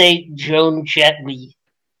going to say Joan Jett Li.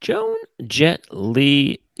 Joan Jett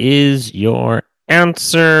Li is your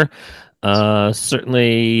answer.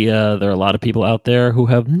 Certainly, there are a lot of people out there who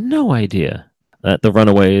have no idea that the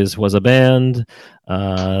Runaways was a band.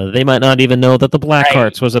 They might not even know that the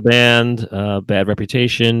Blackhearts was a band. Bad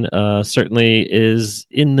reputation certainly is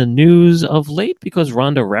in the news of late because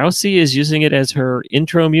Ronda Rousey is using it as her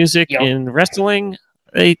intro music in wrestling.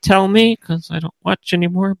 They tell me, because I don't watch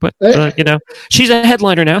anymore, but, she's a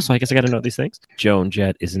headliner now, so I guess I got to know these things. Joan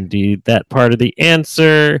Jett is indeed that part of the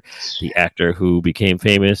answer. The actor who became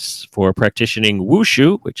famous for practicing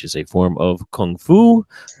wushu, which is a form of kung fu,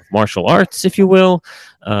 martial arts, if you will.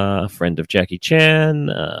 A friend of Jackie Chan,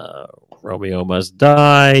 Romeo Must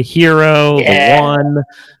Die, Hero, The One.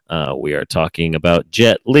 We are talking about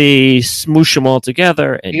Jet Li. Smoosh them all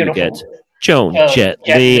together, and you get Joan Jett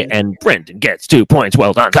Li, and Brendan gets 2 points.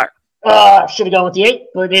 Well done, sir. Should have gone with the 8,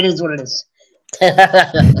 but it is what it is.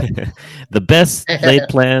 The best laid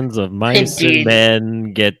plans of mice and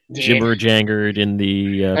men get jibber-jangered in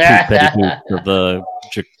the poop of the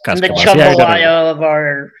jambalaya of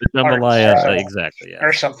our... The jambalaya, exactly. Yeah.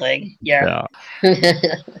 Or something, yeah.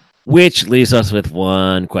 Which leaves us with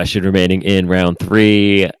one question remaining in round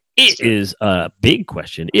 3. It is a big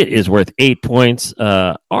question. It is worth 8 points.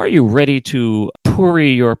 Are you ready to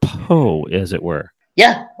puri your po, as it were?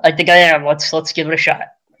 Yeah, I think I am. Let's give it a shot.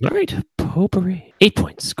 All right, potpourri. 8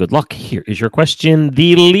 points. Good luck. Here is your question.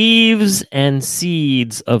 The leaves and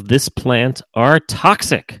seeds of this plant are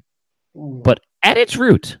toxic, but at its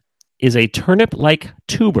root is a turnip-like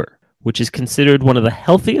tuber, which is considered one of the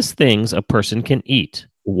healthiest things a person can eat.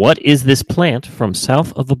 What is this plant from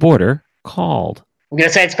south of the border called? I'm going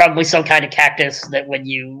to say it's probably some kind of cactus that when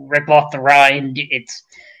you rip off the rind, it's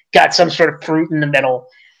got some sort of fruit in the middle.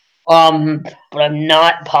 But I'm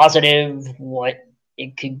not positive what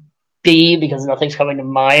it could be because nothing's coming to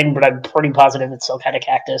mind, but I'm pretty positive it's some kind of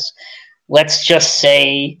cactus. Let's just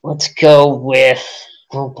say, let's go with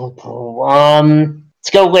a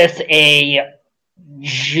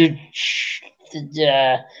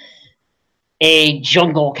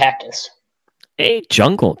jungle cactus. A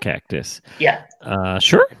jungle cactus. Yeah.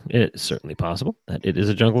 Sure. It's certainly possible that it is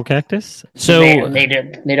a jungle cactus. So made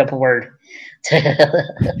up a word.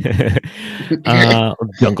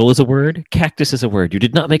 Jungle is a word. Cactus is a word. You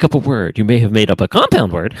did not make up a word. You may have made up a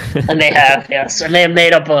compound word. I may have, yes. I may have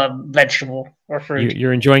made up a vegetable or fruit.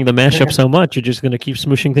 You're enjoying the mashup so much, you're just going to keep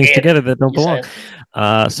smooshing things together that don't belong.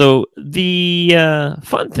 So the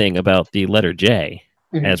fun thing about the letter J,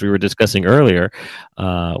 as we were discussing earlier,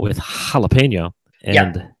 with jalapeno.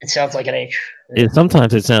 And it sounds like an H.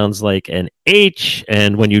 Sometimes it sounds like an H,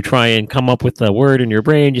 and when you try and come up with a word in your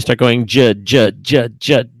brain, you start going ja,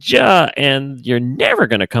 and you're never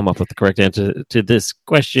going to come up with the correct answer to this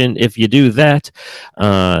question. If you do that,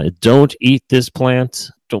 don't eat this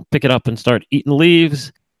plant. Don't pick it up and start eating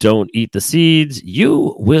leaves. Don't eat the seeds.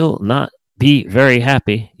 You will not be very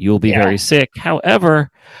happy. You'll be very sick.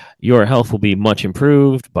 However, your health will be much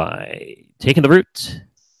improved by taking the root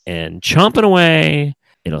and chomping away.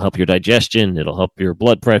 It'll help your digestion. It'll help your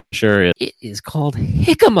blood pressure. It is called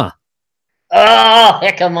jicama. Oh,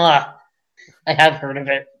 jicama. I have heard of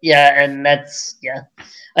it. Yeah, and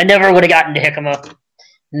I never would have gotten to jicama.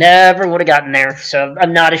 Never would have gotten there. So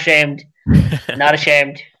I'm not ashamed. Not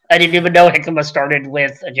ashamed. I didn't even know jicama started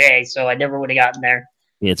with a J, so I never would have gotten there.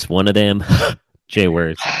 It's one of them J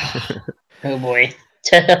words. Oh, boy.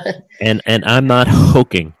 and I'm not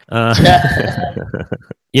hoking.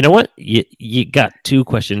 You know what? You got 2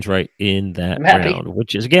 questions right in that round,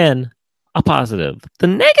 which is, again, a positive. The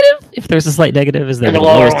negative, if there's a slight negative, is that the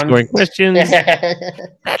lowest scoring questions.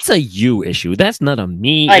 That's a you issue. That's not a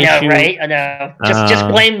me issue. I know, right? I know. Just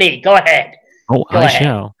blame me. Go ahead. Oh, I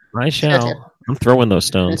shall. I'm throwing those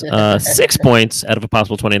stones. 6 points out of a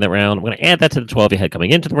possible 20 in that round. I'm going to add that to the 12 you had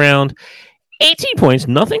coming into the round. 18 points,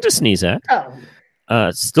 nothing to sneeze at.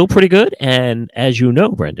 Still pretty good. And as you know,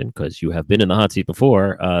 Brendan, because you have been in the hot seat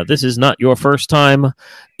before, this is not your first time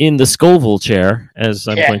in the Scoville chair, as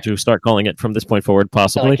I'm going to start calling it from this point forward,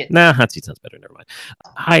 possibly. Hot seat sounds better. Never mind.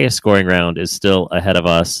 Highest scoring round is still ahead of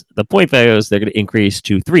us. The point values, they're going to increase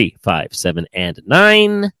to 3, 5, 7, and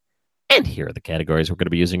 9. And here are the categories we're going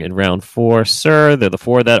to be using in round 4, sir. They're the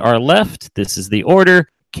 4 that are left. This is the order.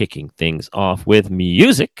 Kicking things off with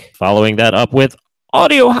music. Following that up with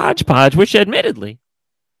audio hodgepodge, which admittedly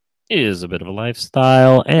is a bit of a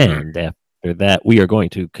lifestyle. And after that, we are going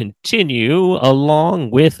to continue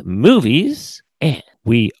along with movies. And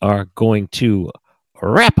we are going to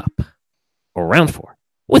wrap up round 4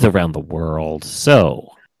 with Around the World. So,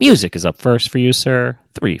 music is up first for you, sir.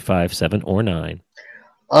 3, 5, 7, or 9.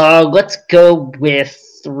 Let's go with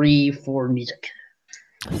 3 for music.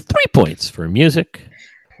 3 points for music.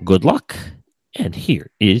 Good luck. And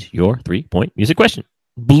here is your 3-point music question.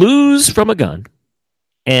 Blues from a Gun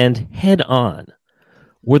and Head On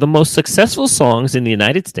were the most successful songs in the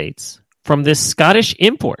United States from this Scottish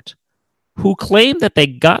import who claim that they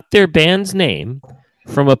got their band's name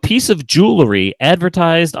from a piece of jewelry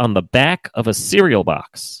advertised on the back of a cereal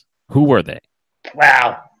box. Who were they?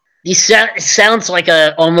 Wow. It sounds like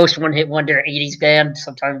a almost one-hit wonder 80s band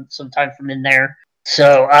sometime from in there.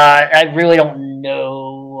 So I really don't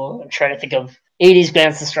know. I'm trying to think of 80s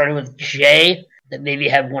bands that started with J that maybe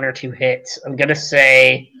had 1 or 2 hits. I'm going to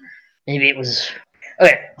say maybe it was...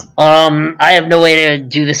 Okay. I have no way to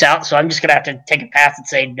do this out, so I'm just going to have to take a pass and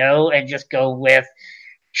say no and just go with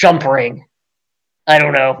Jump Ring. I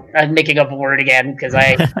don't know. I'm making up a word again because I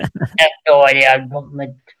have no idea.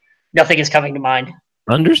 Nothing is coming to mind.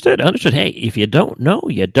 Understood. Hey, if you don't know,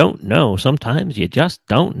 you don't know. Sometimes you just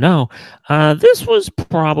don't know. This was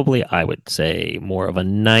probably, I would say, more of a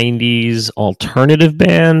 90s alternative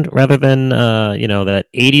band rather than, that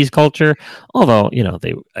 80s culture. Although,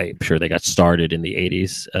 I'm sure they got started in the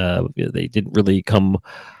 80s. They didn't really come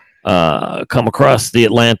across the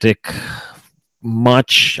Atlantic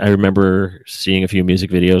much. I remember seeing a few music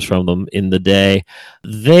videos from them in the day.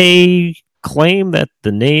 They claim that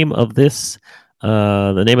the name of this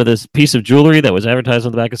piece of jewelry that was advertised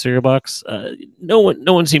on the back of cereal box, no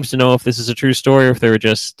one seems to know if this is a true story or if they were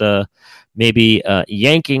just maybe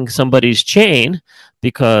yanking somebody's chain,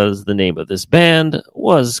 because the name of this band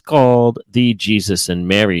was called the Jesus and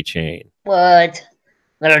Mary chain. What?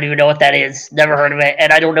 I don't even know what that is. Never heard of it,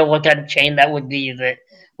 and I don't know what kind of chain that would be that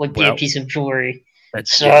would be a piece of jewelry.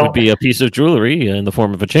 It would be a piece of jewelry in the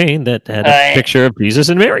form of a chain that had a picture of Jesus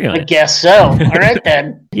and Mary on it. I guess so. All right,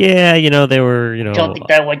 then. Yeah, they were, I don't think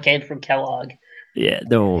that one came from Kellogg. Yeah,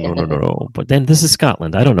 no. But then this is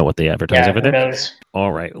Scotland. I don't know what they advertise over there. Knows?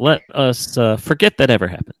 All right, let us forget that ever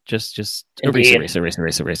happened. Just erase.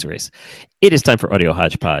 It is time for Audio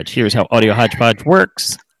Hodgepodge. Here's how Audio Hodgepodge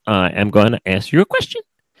works. I am going to ask you a question.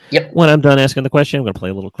 Yep. When I'm done asking the question, I'm going to play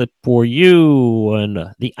a little clip for you.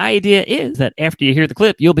 And the idea is that after you hear the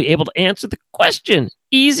clip, you'll be able to answer the question.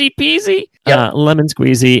 Easy peasy. Yep. Lemon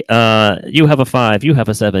squeezy. You have a 5. You have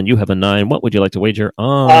a 7. You have a 9. What would you like to wager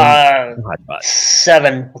on? Hodgepodge?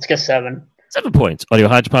 7. Let's go 7. 7 points. Audio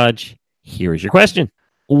Hodgepodge. Here is your question.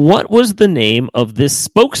 What was the name of this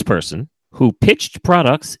spokesperson who pitched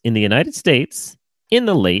products in the United States in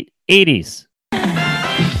the late 80s?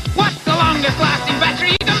 What's the longest lasting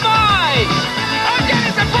battery you can buy? Oh, get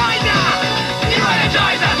a surpriser! New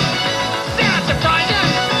Energizer! Still a surpriser!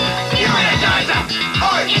 New Energizer!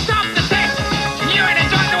 Oh, it's up the test! New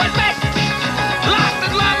Energizer was best!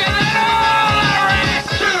 Lasted longer than all the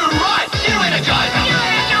rest! Too right! New Energizer! New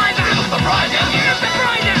Energizer! New surpriser! New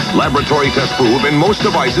surpriser! Laboratory tests prove in most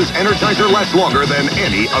devices, Energizer lasts longer than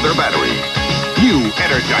any other battery. New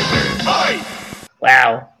Energizer. Aye.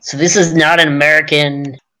 Wow. So this is not an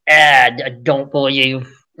American ad, I don't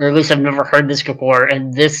believe. Or at least I've never heard this before.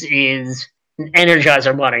 And this is an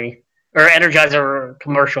Energizer Bunny. Or Energizer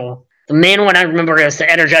commercial. The main one I remember is the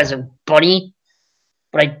Energizer Bunny.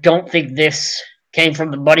 But I don't think this came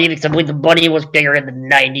from the Bunny, because I believe the Bunny was bigger in the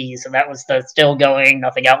 90s. And that was the still going,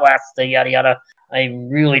 nothing outlasts the yada yada. I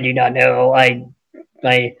really do not know.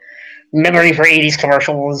 My memory for 80s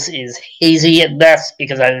commercials is hazy at best,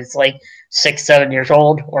 because I was like 6, 7 years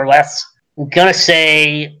old or less. I'm gonna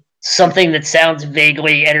say something that sounds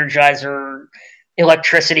vaguely Energizer,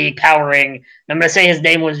 electricity powering. I'm gonna say his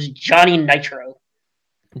name was Johnny Nitro.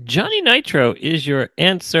 Johnny Nitro is your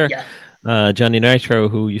answer. Yeah. Johnny Nitro,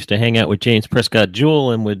 who used to hang out with James Prescott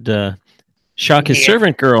Jewell and would shock his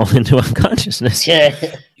servant girl into unconsciousness. Yeah.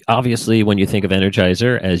 obviously, when you think of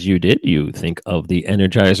Energizer, as you did, you think of the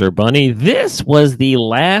Energizer Bunny. This was the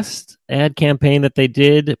last ad campaign that they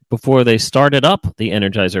did before they started up the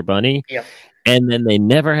Energizer Bunny. Yep. And then they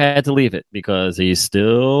never had to leave it because he's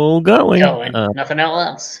still going. Nothing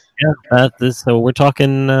else. So we're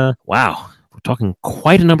talking, wow, we're talking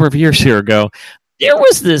quite a number of years here ago. There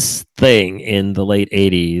was this thing in the late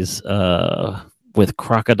 80s with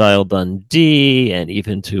Crocodile Dundee and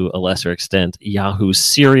even to a lesser extent, Yahoo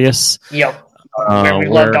Serious. Yep. Where we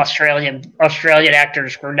loved Australian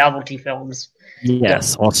actors for novelty films.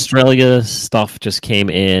 Yes, Australia stuff just came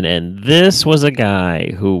in, and this was a guy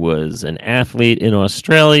who was an athlete in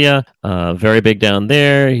Australia, very big down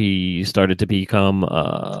there. He started to become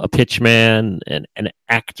a pitchman and an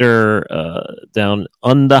actor down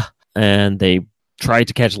under, and they tried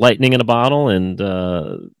to catch lightning in a bottle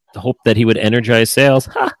and hope that he would energize sales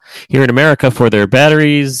here in America for their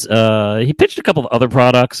batteries. He pitched a couple of other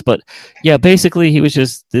products, but yeah, basically he was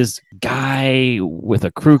just this guy with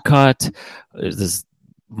a crew cut, this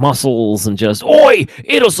muscles, and just, oi,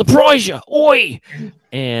 it'll surprise you, oi!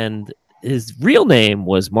 And his real name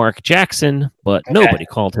was Mark Jackson, but nobody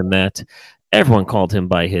called him that. Everyone called him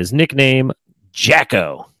by his nickname,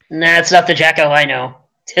 Jacko. Nah, it's not the Jacko I know.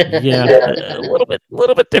 Yeah, a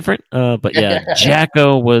little bit different. But yeah,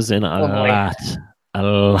 Jacko was in a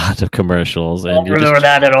lot of commercials. I don't remember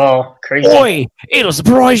that at all. Crazy. Oi, it'll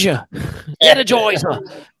surprise you. Energizer,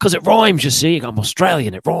 because it rhymes, you see. I'm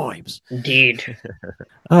Australian, it rhymes. Indeed.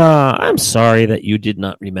 I'm sorry that you did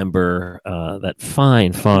not remember that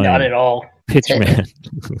fine. Not at all. Pitchman.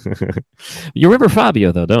 You remember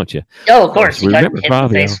Fabio, though, don't you? Oh, of course. You remember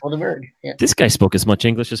Fabio. Face with a bird. Yeah. This guy spoke as much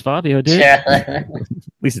English as Fabio did. Yeah. At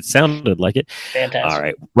least it sounded like it. Fantastic. All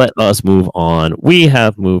right, let us move on. We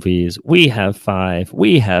have movies. We have 5.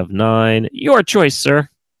 We have 9. Your choice, sir.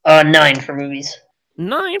 9 for movies.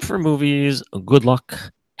 9 for movies. Good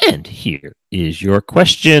luck. And here is your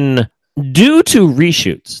question. Due to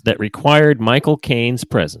reshoots that required Michael Caine's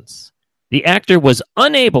presence, the actor was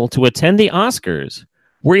unable to attend the Oscars,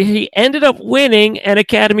 where he ended up winning an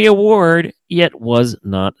Academy Award, yet was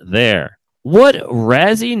not there. What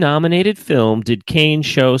Razzie-nominated film did Caine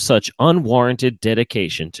show such unwarranted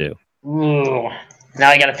dedication to? Ooh.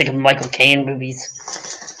 Now I got to think of Michael Caine movies.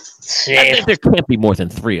 Let's see. I think there can't be more than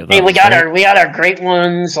 3 of them. Hey, we got our great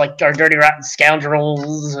ones, like our Dirty Rotten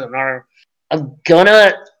Scoundrels, and our. I'm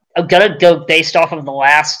gonna go based off of the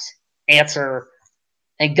last answer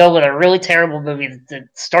and go with a really terrible movie that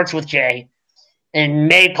starts with J and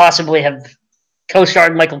may possibly have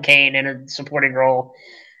co-starred Michael Caine in a supporting role.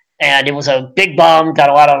 And it was a big bomb,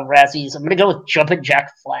 got a lot of Razzies. I'm going to go with Jumpin'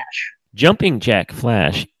 Jack Flash. Jumping Jack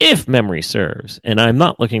Flash, if memory serves, and I'm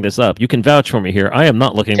not looking this up. You can vouch for me here. I am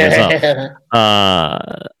not looking this up.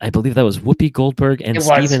 I believe that was Whoopi Goldberg and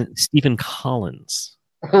Stephen Collins.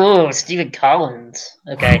 Oh, Stephen Collins.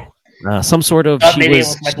 Okay. Some sort of she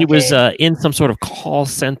was Caine. in some sort of call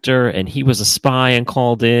center, and he was a spy and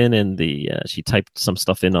called in, and she typed some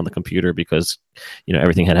stuff in on the computer because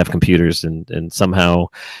everything had to have computers, and somehow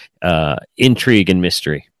intrigue and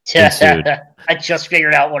mystery ensued. I just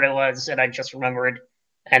figured out what it was, and I just remembered,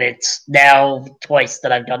 and it's now twice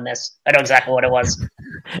that I've done this. I know exactly what it was.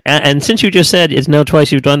 And since you just said it's now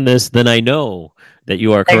twice you've done this, then I know that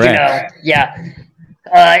you are correct. Yeah,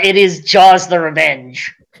 it is Jaws: The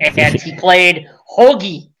Revenge. And he played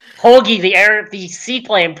Hoagie, the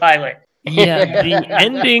seaplane pilot. Yeah, the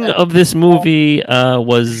ending of this movie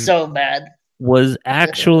was so bad. Was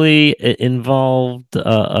actually involved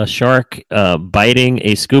a shark biting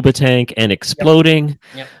a scuba tank and exploding.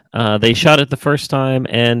 Yep. They shot it the first time,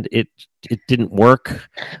 and it didn't work.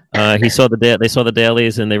 They saw the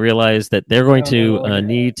dailies, and they realized that they're going to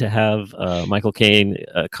need to have Michael Caine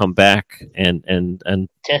come back and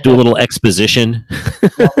do a little exposition.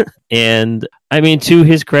 And I mean, to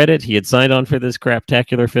his credit, he had signed on for this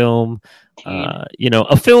craptacular film.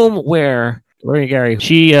 A film where Lori Gary,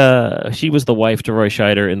 she was the wife to Roy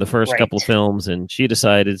Scheider in the first couple of films, and she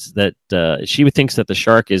decided that she thinks that the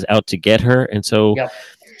shark is out to get her, and so. Yep.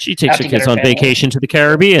 She takes her kids on vacation to the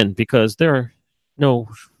Caribbean because there are no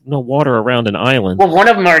water around an island. Well, one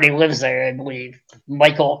of them already lives there, I believe.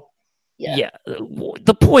 Michael. Yeah.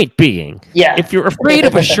 The point being, yeah. If you're afraid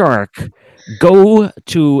of a shark, go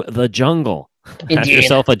to the jungle. Indeed. Have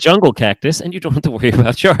yourself a jungle cactus, and you don't have to worry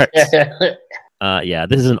about sharks. This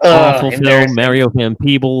is an awful film. Mario Van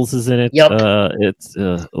Peebles is in it. Yep.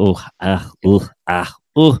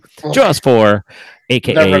 Jaws 4,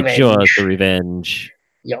 a.k.a. Jaws: The Revenge.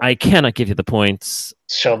 Yep. I cannot give you the points.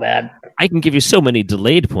 So bad. I can give you so many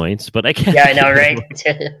delayed points, but I can't. Yeah, I know, right?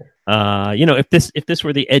 If this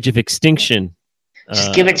were the edge of extinction,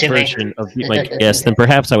 Just give it to me. version of Beat My Guess, then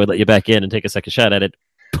perhaps I would let you back in and take a second shot at it.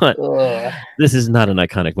 But this is not an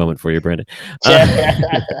iconic moment for you, Brandon.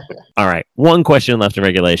 All right. One question left in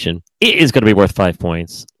regulation. It is going to be worth 5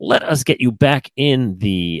 points. Let us get you back in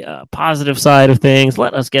the positive side of things.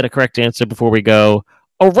 Let us get a correct answer before we go.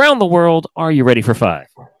 Around the world, are you ready for 5?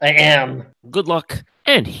 I am. Good luck.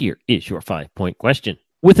 And here is your 5-point question.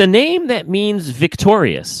 With a name that means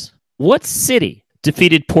victorious, what city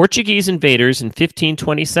defeated Portuguese invaders in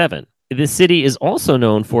 1527? This city is also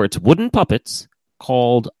known for its wooden puppets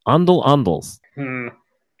called andal-andals.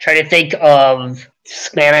 Try to think of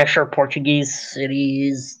Spanish or Portuguese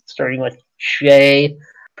cities, starting with J.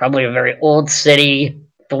 Probably a very old city.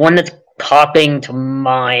 The one that's popping to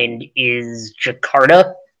mind is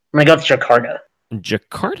Jakarta. I'm going to go with Jakarta.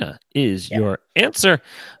 Jakarta is your answer.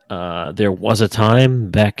 There was a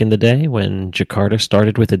time back in the day when Jakarta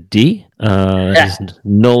started with a D. Is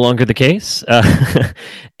no longer the case.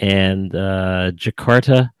 And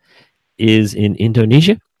Jakarta is in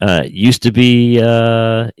Indonesia. Used to be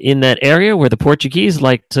in that area where the Portuguese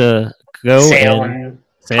like to go Sail and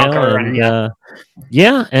and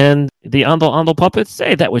the Andal puppets,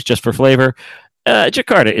 hey, that was just for flavor.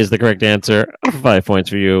 Jakarta is the correct answer. 5 points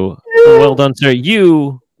for you. Well done, sir.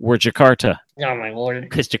 You were Jakarta. Oh, my lord.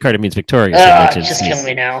 Because Jakarta means victorious. Just kill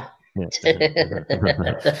me now.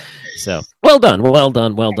 So, well done.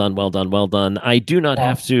 I do not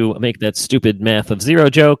have to make that stupid math of 0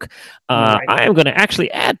 joke. I am going to actually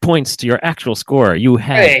add points to your actual score. You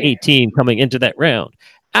had 18 coming into that round.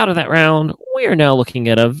 Out of that round, we are now looking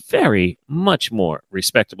at a very much more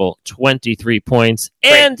respectable 23 points.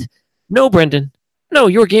 And no, Brendan, no,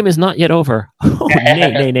 your game is not yet over. Oh,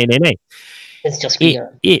 nay. It's just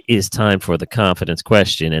it is time for the confidence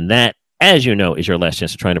question, and that, as you know, is your last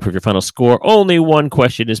chance to try and improve your final score. Only one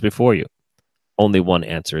question is before you. Only one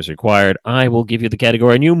answer is required. I will give you the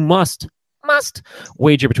category, and you must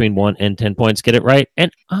wager between 1 and 10 points. Get it right, and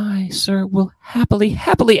I, sir, will happily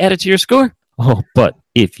add it to your score. Oh, but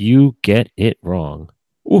if you get it wrong,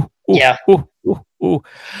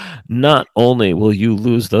 not only will you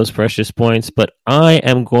lose those precious points, but I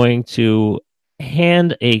am going to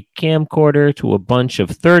hand a camcorder to a bunch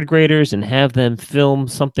of third graders and have them film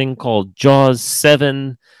something called Jaws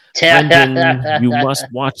 7. Brendan, you must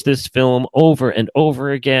watch this film over and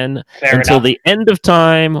over again until the end of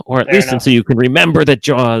time, or at least until you can remember that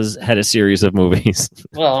Jaws had a series of movies.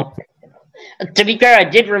 Well, to be fair, I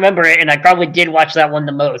did remember it, and I probably did watch that one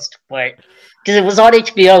the most, but because it was on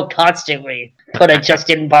HBO constantly, but it just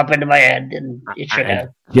didn't pop into my head, and it should have.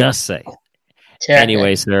 Just say.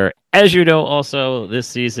 Anyway, sir, as you know, also this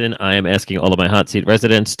season, I am asking all of my hot seat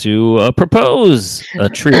residents to propose a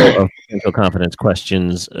trio of potential confidence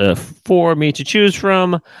questions for me to choose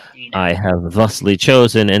from. I have thusly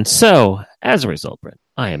chosen, and so, as a result, Brent,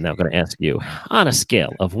 I am now going to ask you, on a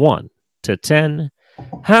scale of 1 to 10,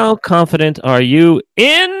 how confident are you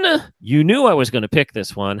in? You knew I was going to pick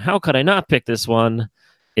this one. How could I not pick this one?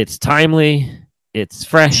 It's timely. It's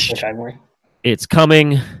fresh. It's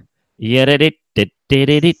coming. It's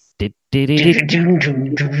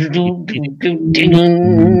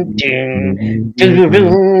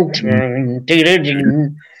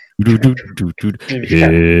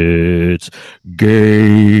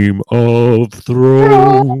Game of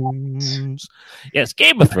Thrones. Yes,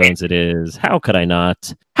 Game of Thrones it is. How could I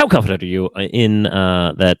not? How confident are you in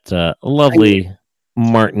that lovely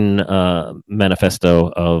Martin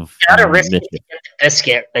manifesto of gotta risk it to get the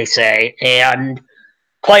biscuit, they say. And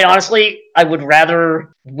quite honestly, I would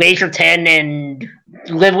rather wager 10 and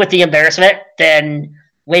live with the embarrassment than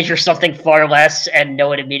wager something far less and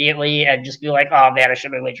know it immediately and just be like, oh man, I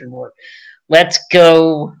should have wagered more. Let's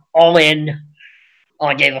go all in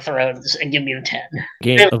on Game of Thrones and give me the 10.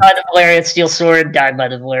 Live by the Valyrian Steel Sword, die by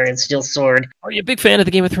the Valyrian Steel Sword. Are you a big fan of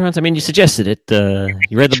the Game of Thrones? I mean, you suggested it.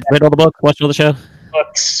 You read all the books, watched all the show?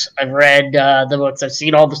 Books. I've read the books. I've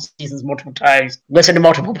seen all the seasons multiple times. Listened to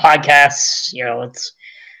multiple podcasts. You know, it's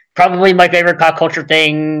probably my favorite pop culture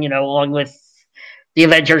thing. You know, along with the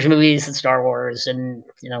Avengers movies and Star Wars, and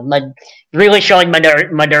you know, really showing my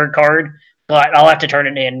nerd card. But I'll have to turn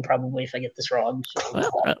it in probably if I get this wrong. So.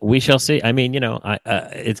 Well, we shall see. I mean, you know,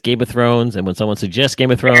 it's Game of Thrones, and when someone suggests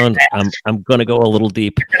Game of Thrones, I'm going to go a little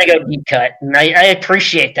deep. I'm going to go deep cut, and I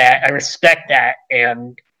appreciate that. I respect that,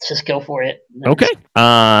 and just go for it. Okay.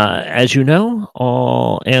 As you know,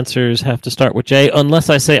 all answers have to start with J, unless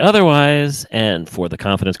I say otherwise. And for the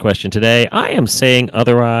confidence question today, I am saying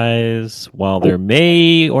otherwise. While there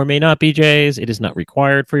may or may not be J's, it is not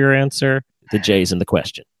required for your answer. The J's in the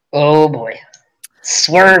question. Oh boy.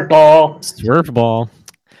 Swerve ball. Swerve ball.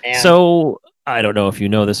 Man. So I don't know if you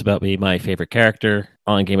know this about me. My favorite character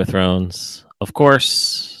on Game of Thrones, of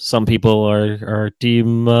course. Some people are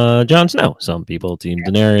Team Jon Snow. Some people Team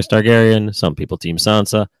Daenerys Targaryen. Some people Team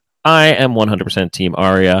Sansa. I am 100% Team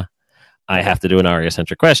Arya. I have to do an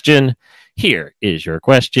Arya-centric question. Here is your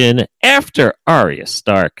question. After Arya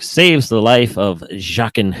Stark saves the life of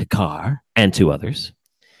Jaqen H'ghar and 2 others,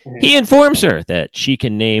 he informs her that she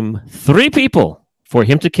can name 3 people for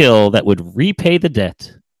him to kill that would repay the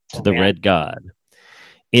debt to the Red God.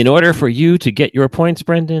 In order for you to get your points,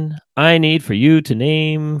 Brendan, I need for you to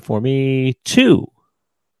name for me 2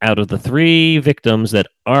 out of the 3 victims that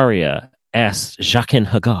Arya asked Jaqen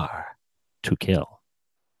H'ghar to kill.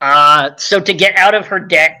 So to get out of her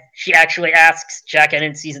debt, she actually asks Jaqen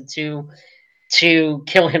in season 2 to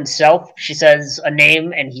kill himself. She says a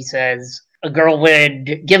name, and he says a girl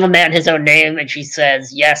would give a man his own name, and she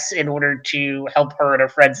says yes in order to help her and her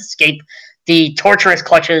friends escape the torturous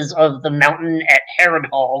clutches of the mountain at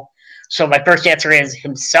Harrenhal. So my first answer is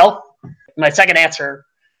himself. My second answer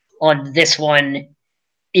on this one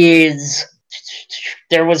is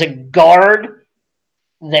there was a guard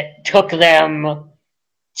that took them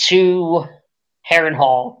to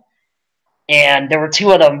Harrenhal, and there were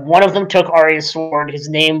 2 of them. One of them took Arya's sword. His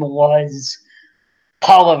name was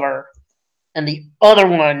Polliver, and the other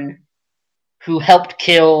one, who helped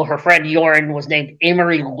kill her friend Yoren, was named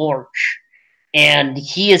Amory Lorch, and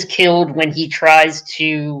he is killed when he tries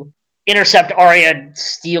to intercept Arya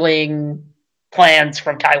stealing plans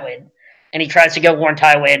from Tywin. And he tries to go warn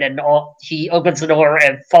Tywin, and he opens the door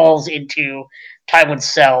and falls into Tywin's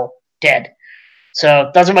cell, dead.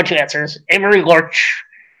 So those are my 2 answers. Amory Lorch,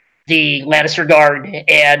 the Lannister guard,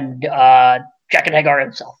 and Jaqen H'ghar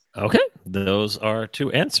himself. Okay, those are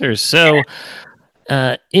 2 answers. So,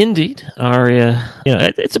 indeed, Arya,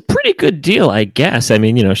 it's a pretty good deal, I guess. I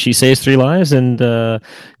mean, she saves 3 lives, and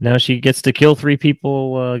now she gets to kill 3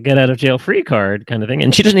 people, get out of jail free card kind of thing.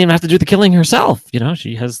 And she doesn't even have to do the killing herself.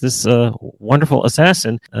 She has this wonderful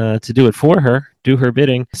assassin to do it for her, do her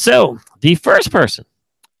bidding. So, the first person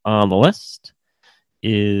on the list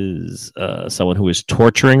is someone who is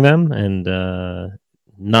torturing them, and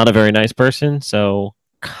not a very nice person, so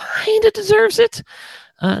kind of deserves it.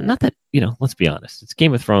 Not that, let's be honest. It's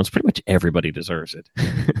Game of Thrones. Pretty much everybody deserves it.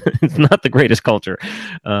 It's not the greatest culture.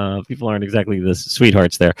 People aren't exactly the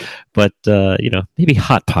sweethearts there. But, maybe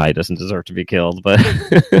Hot Pie doesn't deserve to be killed. But,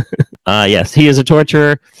 yes, he is a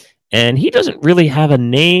torturer. And he doesn't really have a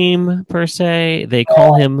name, per se. They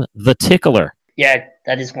call him the Tickler. Yeah,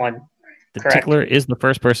 that is one. The Correct. Tickler is the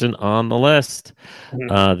first person on the list.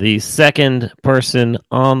 Mhm. The second person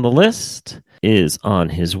on the list is on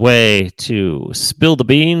his way to spill the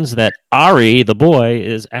beans that Ari, the boy,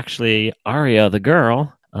 is actually Arya, the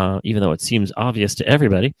girl, even though it seems obvious to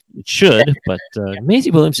everybody. It should, but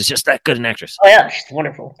Maisie Williams is just that good an actress. Oh, yeah, she's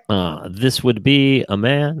wonderful. This would be a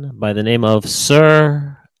man by the name of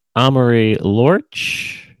Sir Amory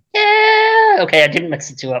Lorch. Yeah! Okay, I didn't mix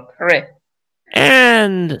the 2 up. Hooray.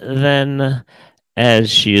 And then, as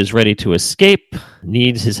she is ready to escape,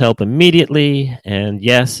 needs his help immediately, and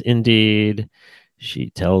yes, indeed,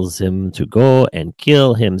 she tells him to go and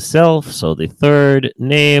kill himself. So the third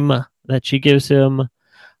name that she gives him,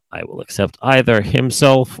 I will accept either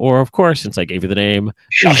himself or, of course, since I gave you the name,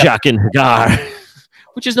 Jaqen H'ghar,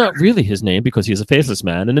 which is not really his name because he's a faceless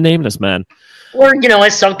man and a nameless man. Or,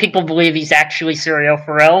 as some people believe, he's actually Syrio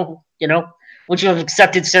Forel, Would you have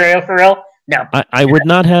accepted Syrio Forel? No. I would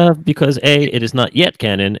not have, because A, it is not yet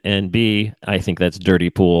canon, and B, I think that's dirty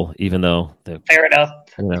pool, even though Fair enough.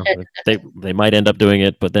 they might end up doing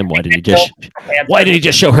it, but then why did he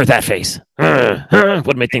just show her that face?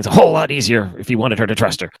 Would make things a whole lot easier if he wanted her to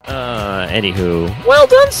trust her. Anywho, well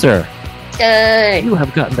done, sir. Yay! You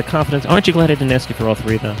have gotten the confidence. Aren't you glad I didn't ask you for all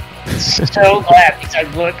 3, though? So glad, because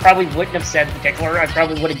I probably wouldn't have said Tickler. I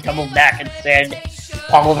probably would have doubled back and said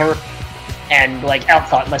Polliver. And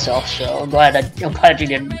outthought myself, so I'm glad you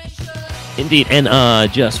didn't. Indeed,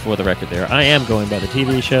 and just for the record, there, I am going by the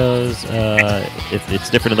TV shows. If it's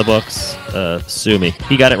different in the books, sue me.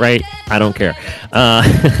 He got it right. I don't care.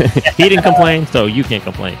 He didn't complain, so you can't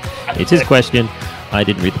complain. It's his question. I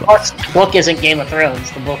didn't read the book. The book isn't Game of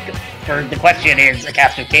Thrones. The book for the question is A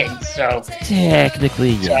Cast of Kings. So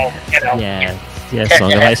technically, yeah, so, yes,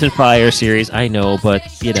 Song of Ice and Fire series. I know, but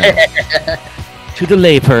to the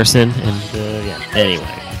layperson, and anyway,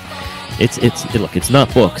 it's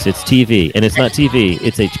not books, it's TV, and it's not TV,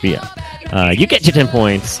 it's HBO. You get your 10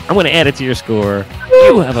 points. I'm going to add it to your score.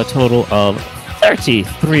 You have a total of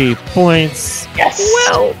 33 points. Yes.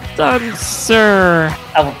 Well done, sir.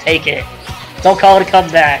 I will take it. Don't call it a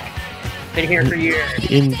comeback. Been here for years.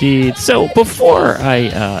 Indeed. So before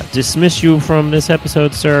I dismiss you from this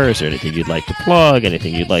episode, sir, is there anything you'd like to plug?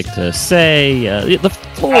 Anything you'd like to say? The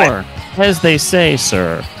floor, as they say,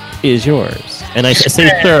 sir, is yours. And I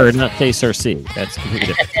say sir, not say sir C. That's completely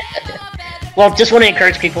different. Well, just want to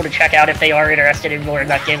encourage people to check out if they are interested in more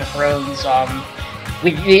about Game of Thrones.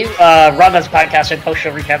 We Ronda's podcast and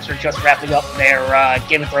post-show recaps are just wrapping up their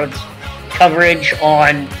Game of Thrones coverage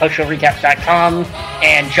on postshowrecaps.com,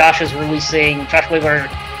 and Josh Wheeler,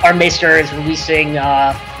 our maester, is releasing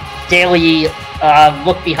daily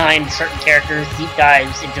look behind certain characters, deep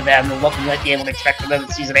dives into them, and what we might be able to expect from them in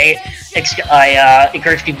Season 8. I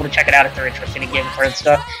encourage people to check it out if they're interested in Game of Thrones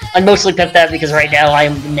stuff. I mostly picked that because right now I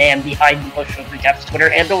am the man behind the Post Show Recaps Twitter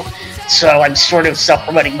handle, so I'm sort of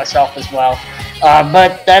self-promoting myself as well.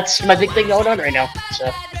 But that's my big thing going on right now, so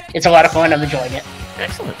it's a lot of fun. I'm enjoying it.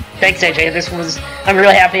 Excellent. Thanks, AJ. I'm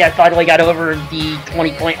really happy I finally got over the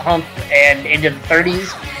 20-point hump and into the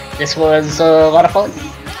 30s. This was a lot of fun.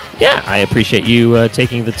 Yeah, I appreciate you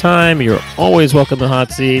taking the time. You're always welcome to the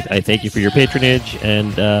hot seat. I thank you for your patronage.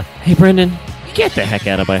 And, hey, Brendan, get the heck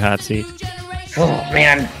out of my hot seat. Oh,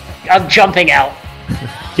 man. I'm jumping out.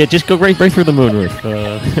 Yeah, just go right through the moonroof.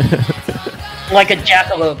 Like a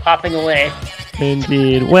jackalope hopping away.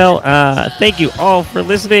 Indeed. Well, thank you all for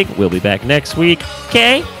listening. We'll be back next week.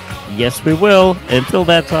 Okay? Yes, we will. Until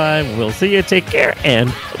that time, we'll see you. Take care, and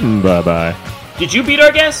bye-bye. Did you beat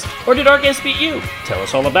our guest, or did our guest beat you? Tell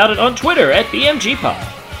us all about it on Twitter at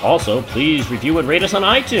BMGPod. Also, please review and rate us on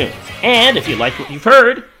iTunes. And if you like what you've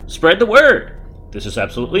heard, spread the word. This has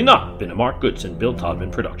absolutely not been a Mark Goodson, Bill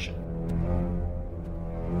Todman production.